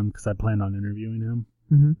research on him because I planned on interviewing him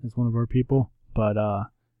as one of our people. But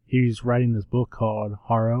he's writing this book called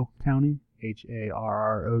Harrow County,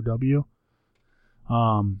 Harrow.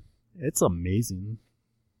 It's amazing.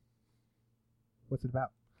 What's it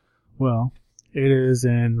about? Well, it is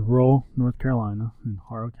in rural North Carolina in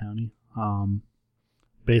Harrow County.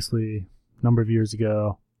 Basically, a number of years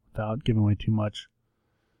ago, without giving away too much,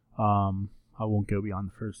 I won't go beyond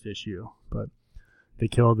the first issue, but they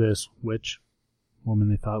killed this woman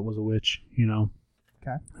they thought was a witch, you know.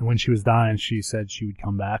 Okay. And when she was dying, she said she would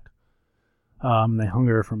come back. They hung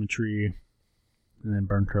her from a tree and then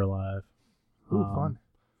burnt her alive. Ooh, fun.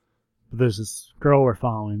 But there's this girl we're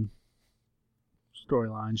following.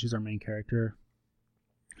 Storyline. She's our main character.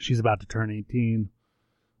 She's about to turn 18.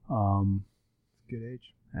 Good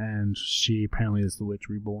age. And she apparently is the witch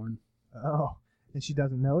reborn. Oh, and she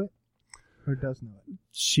doesn't know it? Or does know it?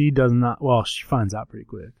 She does not. Well, she finds out pretty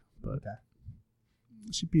quick, but Okay.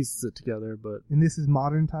 she pieces it together. But And this is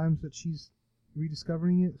modern times that she's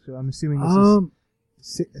rediscovering it, so I'm assuming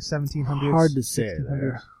this is 1700s. hard to say 1600s.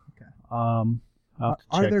 there. Okay. I'll have to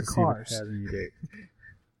Are check there to see if it cars? has any date.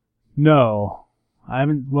 No, I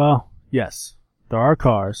haven't. Well, yes, there are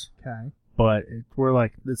cars, Okay. but we're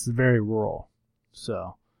like, this is very rural,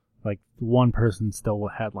 so like one person still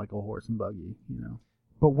had like a horse and buggy, you know.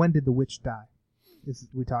 But when did the witch die?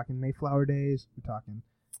 We talking Mayflower days? We talking?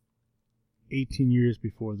 18 years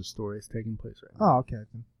before the story is taking place right now, Oh, okay.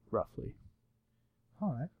 Then. roughly.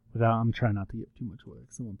 All right. I'm trying not to give too much away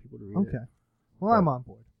because I want people to read it. Okay. Well, I'm on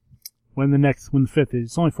board. When the fifth is,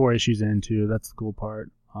 it's only 4 issues in too. That's the cool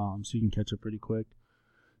part. So you can catch up pretty quick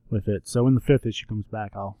with it. So when the 5th issue comes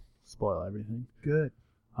back, I'll spoil everything. Good.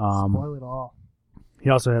 Spoil it all. He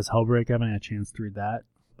also has Hellbreak. I haven't had a chance to read that,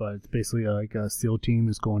 but it's basically like a SEAL team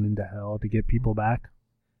is going into hell to get people back,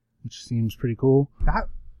 which seems pretty cool.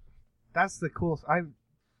 That's the coolest.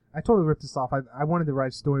 I totally ripped this off. I wanted to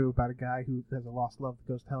write a story about a guy who has a lost love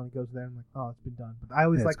that goes to hell and he goes there and I'm like, oh, it's been done. But I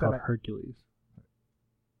always Yeah, like it's called that. Hercules.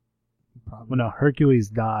 Probably. Well, no, Hercules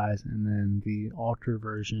dies, and then the alter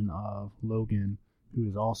version of Logan, who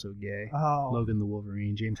is also gay, Oh. Logan the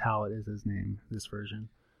Wolverine, James Howlett is his name, this version,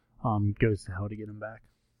 goes to hell to get him back.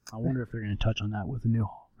 I wonder if they're going to touch on that with the new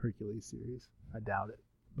Hercules series. I doubt it.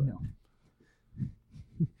 But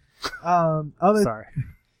No. Sorry.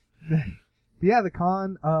 Yeah, the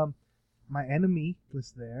con. My enemy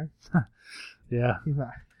was there. Yeah. He's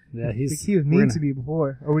not. Yeah, I think he was mean to me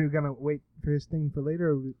before. Are we gonna wait for his thing for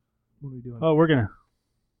later? Or what are we doing? Oh, we're going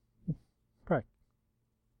to. Probably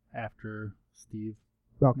after Steve,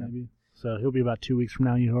 Okay. maybe. So he'll be about 2 weeks from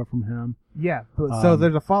now. You hear from him. Yeah. But, so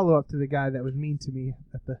there's a follow up to the guy that was mean to me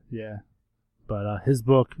at the. Yeah. But his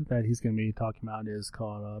book that he's going to be talking about is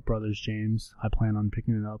called Brothers James. I plan on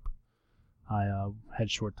picking it up. I had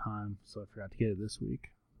short time, so I forgot to get it this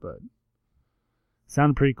week. But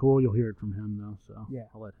sounded pretty cool. You'll hear it from him, though, so Yeah.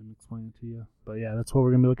 I'll let him explain it to you. But yeah, that's what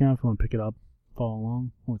we're going to be looking at. If you want to pick it up, follow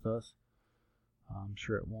along with us. I'm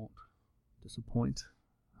sure it won't disappoint.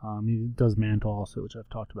 He does Mantle also, which I've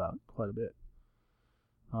talked about quite a bit.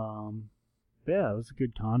 Yeah, it was a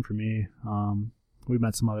good con for me. We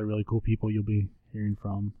met some other really cool people you'll be hearing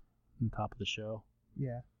from on the top of the show.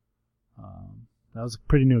 Yeah. That was a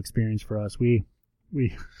pretty new experience for us. We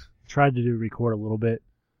tried to record a little bit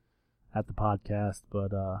at the podcast,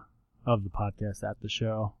 but of the podcast at the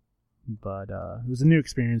show. But it was a new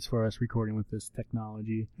experience for us recording with this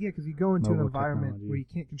technology. Yeah, because you go into an Mobile environment technology. where you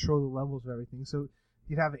can't control the levels of everything. So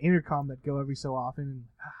you'd have an intercom that go every so often. And,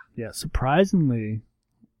 Yeah, surprisingly,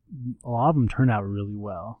 a lot of them turned out really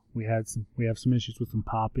well. We have some issues with some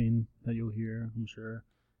popping that you'll hear, I'm sure.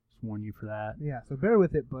 Just warn you for that. yeah, so bear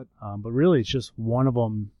with it, but But really, it's just one of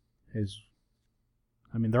them is.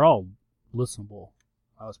 I mean, they're all listenable.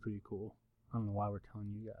 That was pretty cool. I don't know why we're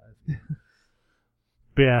telling you guys.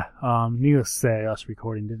 But yeah, needless to say, us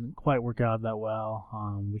recording didn't quite work out that well.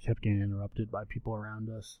 We kept getting interrupted by people around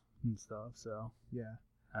us and stuff, so yeah.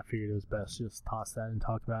 I figured it was best to just toss that and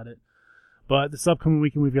talk about it. But this upcoming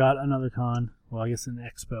weekend, we've got another con. Well, I guess an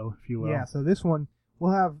expo, if you will. Yeah, so this one,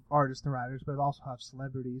 we'll have artists and writers, but it'll also have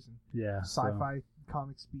celebrities and Yeah. so- sci-fi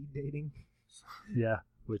comic speed dating. yeah,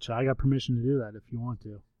 which I got permission to do that if you want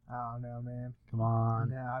to. Oh, no, man. Come on.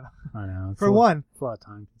 No, I don't. I know. For one, it's a lot of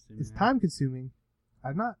time consuming. it's time consuming. I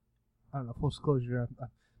don't know, full disclosure, I'm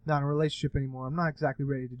not in a relationship anymore. I'm not exactly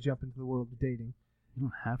ready to jump into the world of dating. You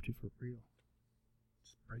don't have to for real.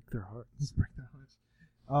 Just break their hearts. Just break their hearts.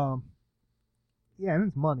 Yeah, and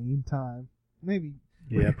it's money and time. Maybe.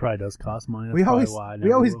 Yeah, it probably does cost money. That's we probably always why I we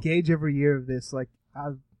never always will. gauge every year of this. Like I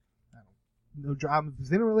was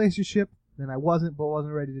in a relationship, then I wasn't, but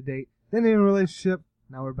wasn't ready to date. Then in a relationship,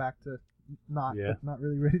 now we're back to not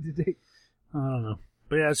really ready to date. I don't know.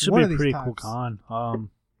 But yeah, it should One be of a these pretty times. cool con.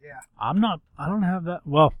 Yeah. I don't have that.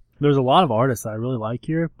 Well, there's a lot of artists I really like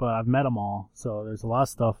here, but I've met them all. So there's a lot of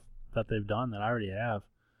stuff that they've done that I already have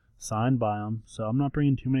signed by them. So I'm not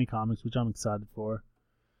bringing too many comics, which I'm excited for.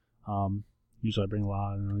 Usually I bring a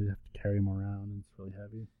lot and I always have to carry them around, and it's really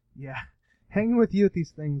heavy. Yeah. Hanging with you at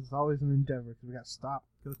these things is always an endeavor because we got to stop,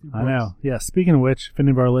 go through books. I know. Yeah, speaking of which, if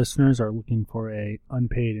any of our listeners are looking for a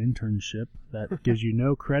unpaid internship that gives you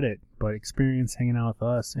no credit but experience hanging out with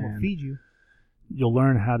us, We'll and feed you you'll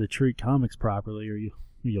learn how to treat comics properly, or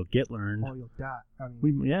you'll get learned. or you'll die. I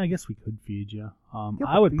mean, I guess we could feed you. Yeah,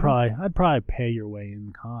 I'd feed probably pay your way in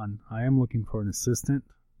the con. I am looking for an assistant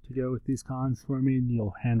to go with these cons for me.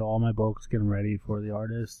 You'll handle all my books, get them ready for the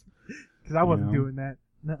artist. because I wasn't you know. doing that.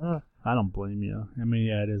 Nuh-uh. I don't blame you. I mean,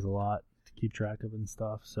 yeah, it is a lot to keep track of and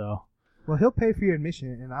stuff. So Well, he'll pay for your admission,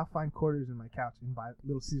 and I'll find quarters in my couch and buy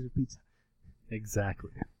Little Caesar pizza.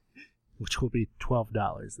 exactly, which will be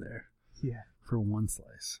 $12 there Yeah. for one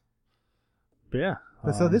slice. But yeah.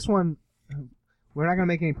 But so this one, we're not going to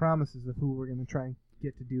make any promises of who we're going to try and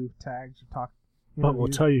get to do tags or talk. But we'll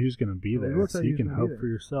interviews. tell you who's going to be Well, we there, will so tell you you who's can gonna be hope there. for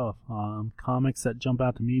yourself. Comics that jump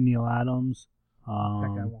out to me: Neil Adams,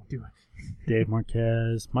 That guy won't do it. Dave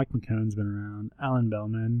Marquez, Mike McCone's been around, Alan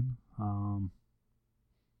Bellman,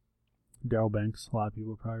 Daryl Banks. A lot of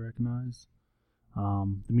people probably recognize.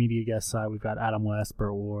 The media guest side, we've got Adam West,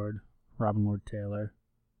 Burt Ward, Robin Lord Taylor,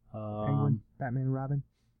 Penguin, Batman, and Robin.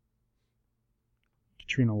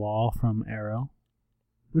 Katrina Law from Arrow.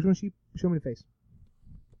 Which one? Show me the face.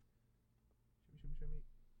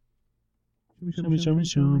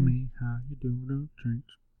 Show me how you do the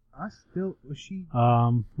drinks. Was she?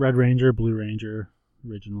 Red Ranger, Blue Ranger,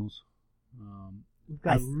 originals. We've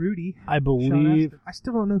got Rudy. I Sean believe Astin. I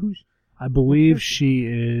still don't know who. I believe she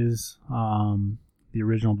is the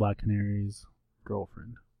original Black Canary's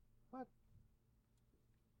girlfriend. What?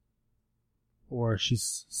 Or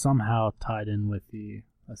she's somehow tied in with the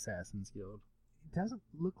Assassin's Guild. It doesn't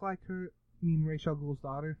look like her. I mean, Ra's al Ghul's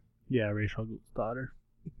daughter. Yeah, Rachel Goul's daughter.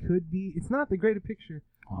 It could be. It's not the greatest picture.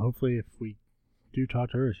 Well, hopefully if we do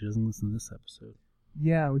talk to her, she doesn't listen to this episode.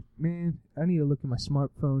 Yeah, man, I need to look at my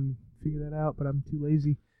smartphone and figure that out, but I'm too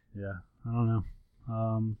lazy. Yeah, I don't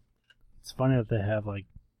know. It's funny that they have, like,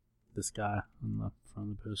 this guy on the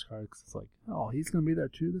front of the postcard, because it's like, oh, he's going to be there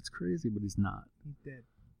too? That's crazy, but he's not. He's dead.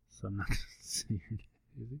 So I'm not going to say your name.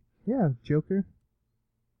 Is he? Yeah, Joker.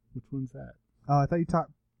 Which one's that? Oh, I thought you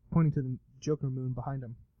pointing to the Joker moon behind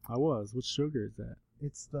him. I was. Which Joker is that?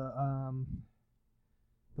 It's the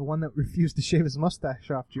one that refused to shave his mustache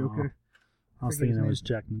off, Joker. I was Forget his thinking it name. was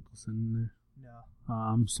Jack Nicholson in there. No.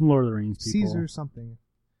 Some Lord of the Rings people. Caesar something.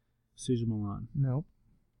 Caesar Milan. No.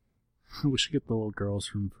 We should get the little girls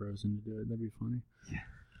from Frozen to do it. That'd be funny.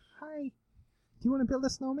 Hi. Do you want to build a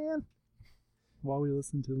snowman? While we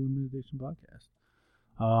listen to the Limited Edition podcast.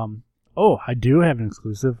 I do have an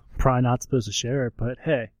exclusive. Probably not supposed to share it, but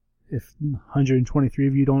hey, if 123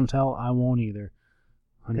 of you don't tell, I won't either.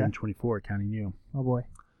 124 counting you. Oh boy.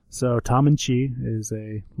 So Tom and Chi is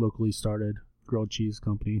a locally started grilled cheese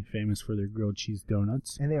company famous for their grilled cheese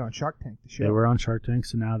donuts. And they are on Shark Tank, the show. They were on Shark Tank,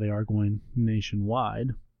 so now they are going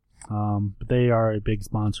nationwide. But they are a big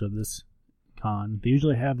sponsor of this con. They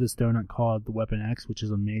usually have this donut called the Weapon X, which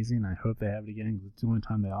is amazing. I hope they have it again because it's the only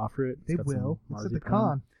time they offer it. They will. It's at the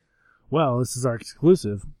con. Well, this is our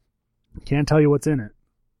exclusive. Can't tell you what's in it.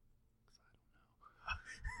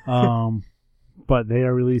 But they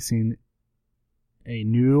are releasing a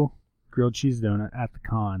new grilled cheese donut at the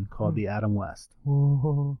con called the Adam West.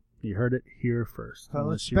 Whoa. You heard it here first. Let's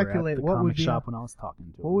Unless you were speculate. at the What comic would be shop when I was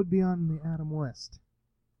talking to What him. would be on the Adam West?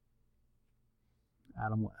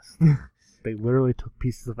 Adam West. They literally took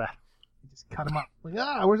pieces of Adam. Just cut him up. Like,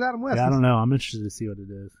 where's Adam West? Yeah, I don't know. I'm interested to see what it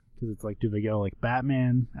is. Because it's like, do they go like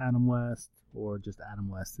Batman, Adam West, or just Adam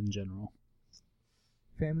West in general?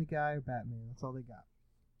 Family Guy or Batman. That's all they got.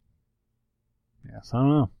 Yeah, so I don't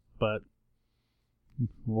know. But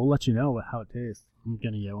we'll let you know how it tastes. I'm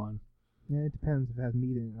going to get one. Yeah, it depends. If it has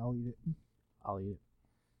meat in it, I'll eat it. I'll eat it.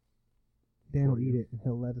 Dan will For eat you. it, and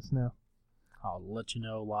he'll let us know. I'll let you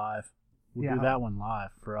know live. We'll Yeah. do that one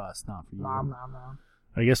live for us, not for you. Nom, nom, nom.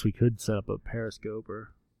 I guess we could set up a Periscope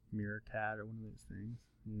or Meerkat or one of those things.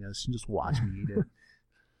 You guys can just watch me eat it.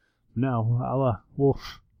 No, I'll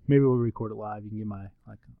maybe we'll record it live. You can get my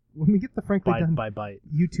When we get the Frankly bite Done by bite.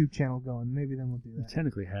 YouTube channel going, maybe then we'll do I that.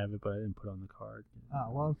 technically have it, but I didn't put it on the card.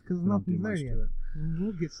 Oh, well, it's because We don't do nothing's there much yet. to it.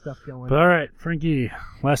 We'll get stuff going. But all right, Frankie.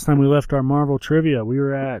 Last time we left our Marvel trivia, we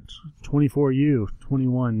were at 24 you,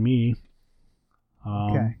 21 me.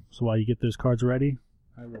 Okay. So while you get those cards ready,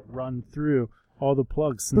 I will run through all the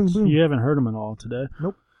plugs Boom, since boom. you haven't heard them at all today.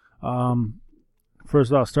 Nope.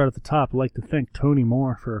 First, I'll start at the top. I'd like to thank Tony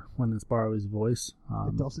Moore for letting us borrow his voice.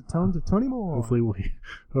 The dulcet tones of Tony Moore. Hopefully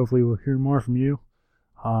we'll hear more from you.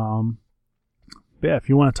 But yeah, if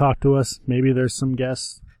you want to talk to us, maybe there's some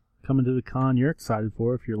guests coming to the con you're excited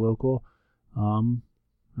for if you're local, or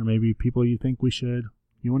maybe people you think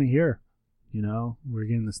you want to hear. You know, we're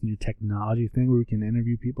getting this new technology thing where we can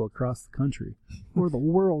interview people across the country or the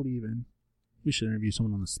world even. We should interview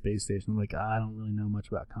someone on the space station. Like, I don't really know much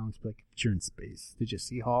about comics, but like, you're in space. Did you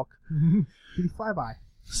see Hulk? Did he fly by?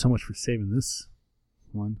 So much for saving this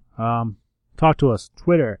one. Talk to us.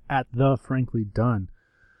 Twitter at The Frankly Done.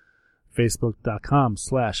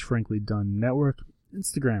 Facebook.com/Frankly Done Network.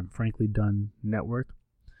 Instagram, Frankly Done Network.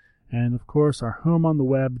 And of course, our home on the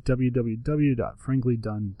web,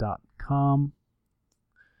 www.franklydone.com.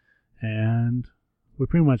 And we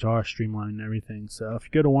pretty much are streamlining everything. So if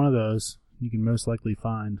you go to one of those, you can most likely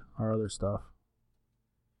find our other stuff.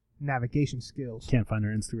 Navigation skills. Can't find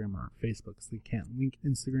our Instagram or our Facebook, so they can't link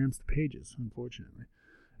Instagrams to pages, unfortunately.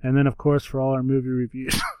 And then, of course, for all our movie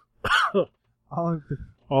reviews,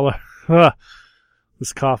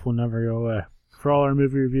 this cough will never go away. For all our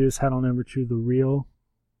movie reviews, head on over to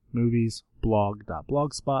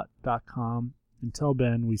therealmoviesblog.blogspot.com and tell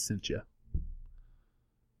Ben we sent you.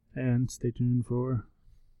 And stay tuned for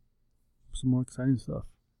some more exciting stuff.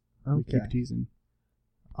 We Okay. keep teasing.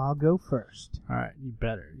 I'll go first. All right, you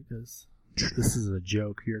better, because this is a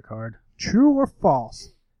joke, your card. True or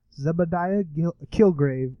false? Zebediah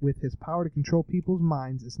Kilgrave, with his power to control people's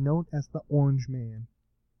minds, is known as the Orange Man.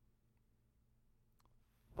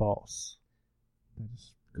 False. That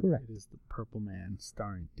is correct. It is the Purple Man,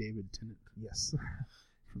 starring David Tennant Yes.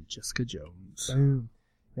 from Jessica Jones. Boom.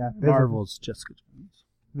 Yeah, there's a- Marvel's Jessica Jones.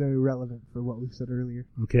 very relevant for what we said earlier.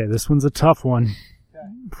 Okay, this one's a tough one. Okay.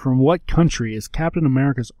 From what country is Captain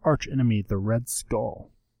America's archenemy, the Red Skull?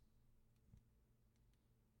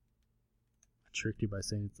 I tricked you by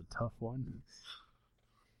saying it's a tough one.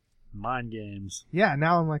 Mind games. Yeah,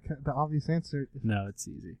 now I'm like, the obvious answer. No, it's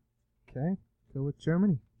easy. Okay, go with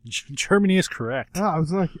Germany. Germany is correct. Oh, I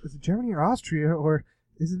was like, is it Germany or Austria, or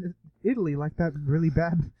is it Italy, like that really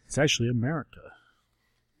bad? It's actually America.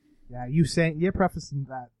 Yeah, you're prefacing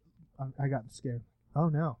that. I got scared. Oh,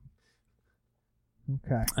 no.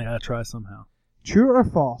 Okay. I gotta try somehow. True or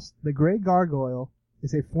false? The Grey Gargoyle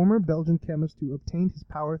is a former Belgian chemist who obtained his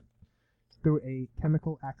power through a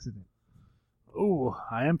chemical accident. Ooh,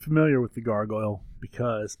 I am familiar with the gargoyle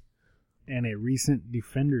because in a recent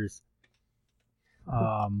Defenders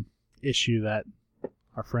issue that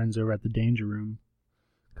our friends over at the Danger Room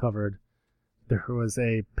covered, there was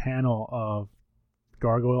a panel of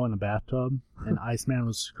gargoyle in a bathtub, and Iceman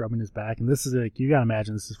was scrubbing his back. And this is like, you gotta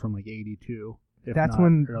imagine this is from like 82, if That's not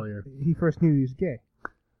when earlier. he first knew he was gay.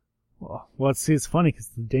 Well, it's funny because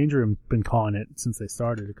the Danger have been calling it since they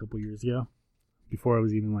started a couple years ago, before it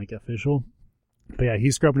was even like official. But yeah,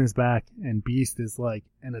 he's scrubbing his back, and Beast is like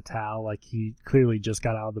in a towel, like he clearly just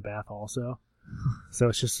got out of the bath also. So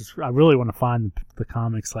it's just, I really want to find the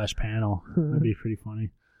comic / panel. That'd be pretty funny.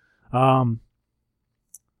 So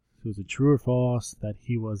was it true or false that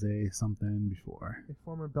he was a something before? A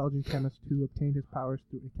former Belgian chemist who obtained his powers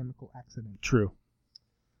through a chemical accident. True.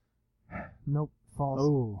 Nope, false.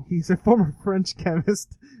 Oh. He's a former French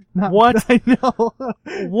chemist. Not, What? I know.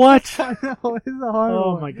 What? I know, it's a hard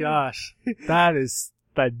Oh one. my gosh. That is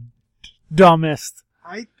the dumbest.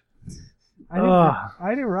 I Ugh.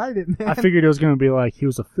 didn't write it, man. I figured it was going to be like he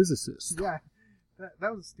was a physicist. Yeah,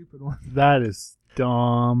 that was a stupid one. That is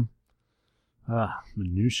dumb.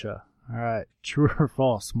 Minutia. Alright. True or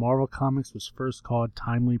false? Marvel Comics was first called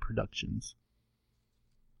Timely Productions.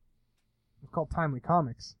 It's called Timely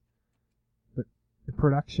Comics. But the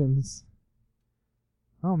productions...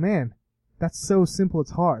 Oh man, that's so simple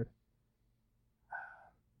it's hard.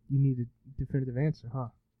 You need a definitive answer, huh?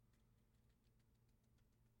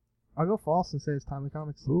 I'll go false and say it's Timely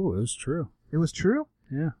Comics. Ooh, it was true. It was true?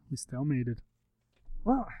 Yeah, we stalemated.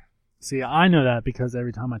 Well, See, I know that because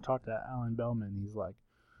every time I talk to Alan Bellman, he's like,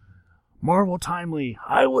 Marvel Timely,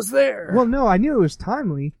 I was there. well, no, I knew it was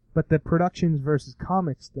Timely, but the productions versus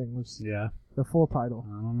comics thing was Yeah, the full title.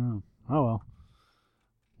 I don't know. Oh well.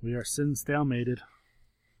 We are sitting stalemated.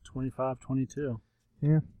 25-22.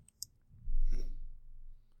 Yeah.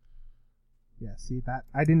 Yeah, see that?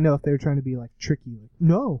 I didn't know if they were trying to be like tricky. Like,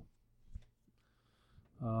 no.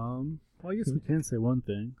 Well, I guess we can say one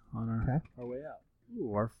thing on our way out.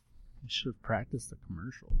 Ooh, we should have practiced a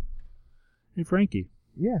commercial. Hey, Frankie,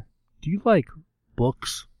 Yeah, do you like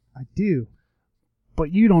books, I do.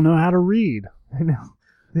 but you don't know how to read? I know.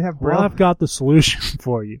 They have Well, I've got the solution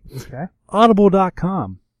for you. Okay.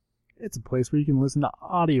 Audible.com. It's a place where you can listen to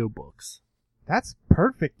audiobooks. That's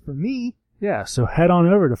perfect for me. Yeah, so head on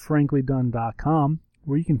over to franklydone.com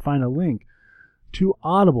where you can find a link to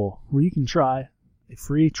Audible where you can try a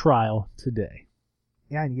free trial today.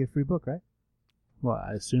 Yeah, and you get a free book, right? Well,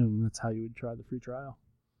 I assume that's how you would try the free trial.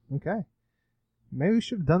 Okay. Maybe we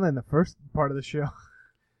should have done that in the first part of the show.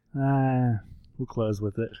 We'll close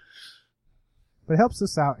with it. But it helps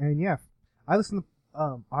us out, and yeah, I listen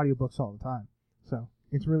to audiobooks all the time. So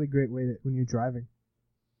it's a really great way to, when you're driving.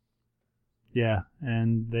 Yeah,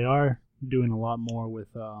 and they are doing a lot more with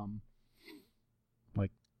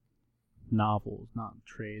like novels, not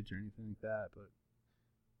trades or anything like that. But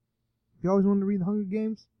If you always wanted to read The Hunger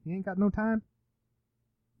Games, you ain't got no time.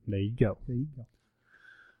 there you go. There you go.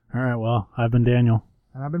 All right, well, I've been Daniel.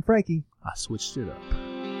 And I've been Frankie. I switched it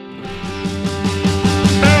up.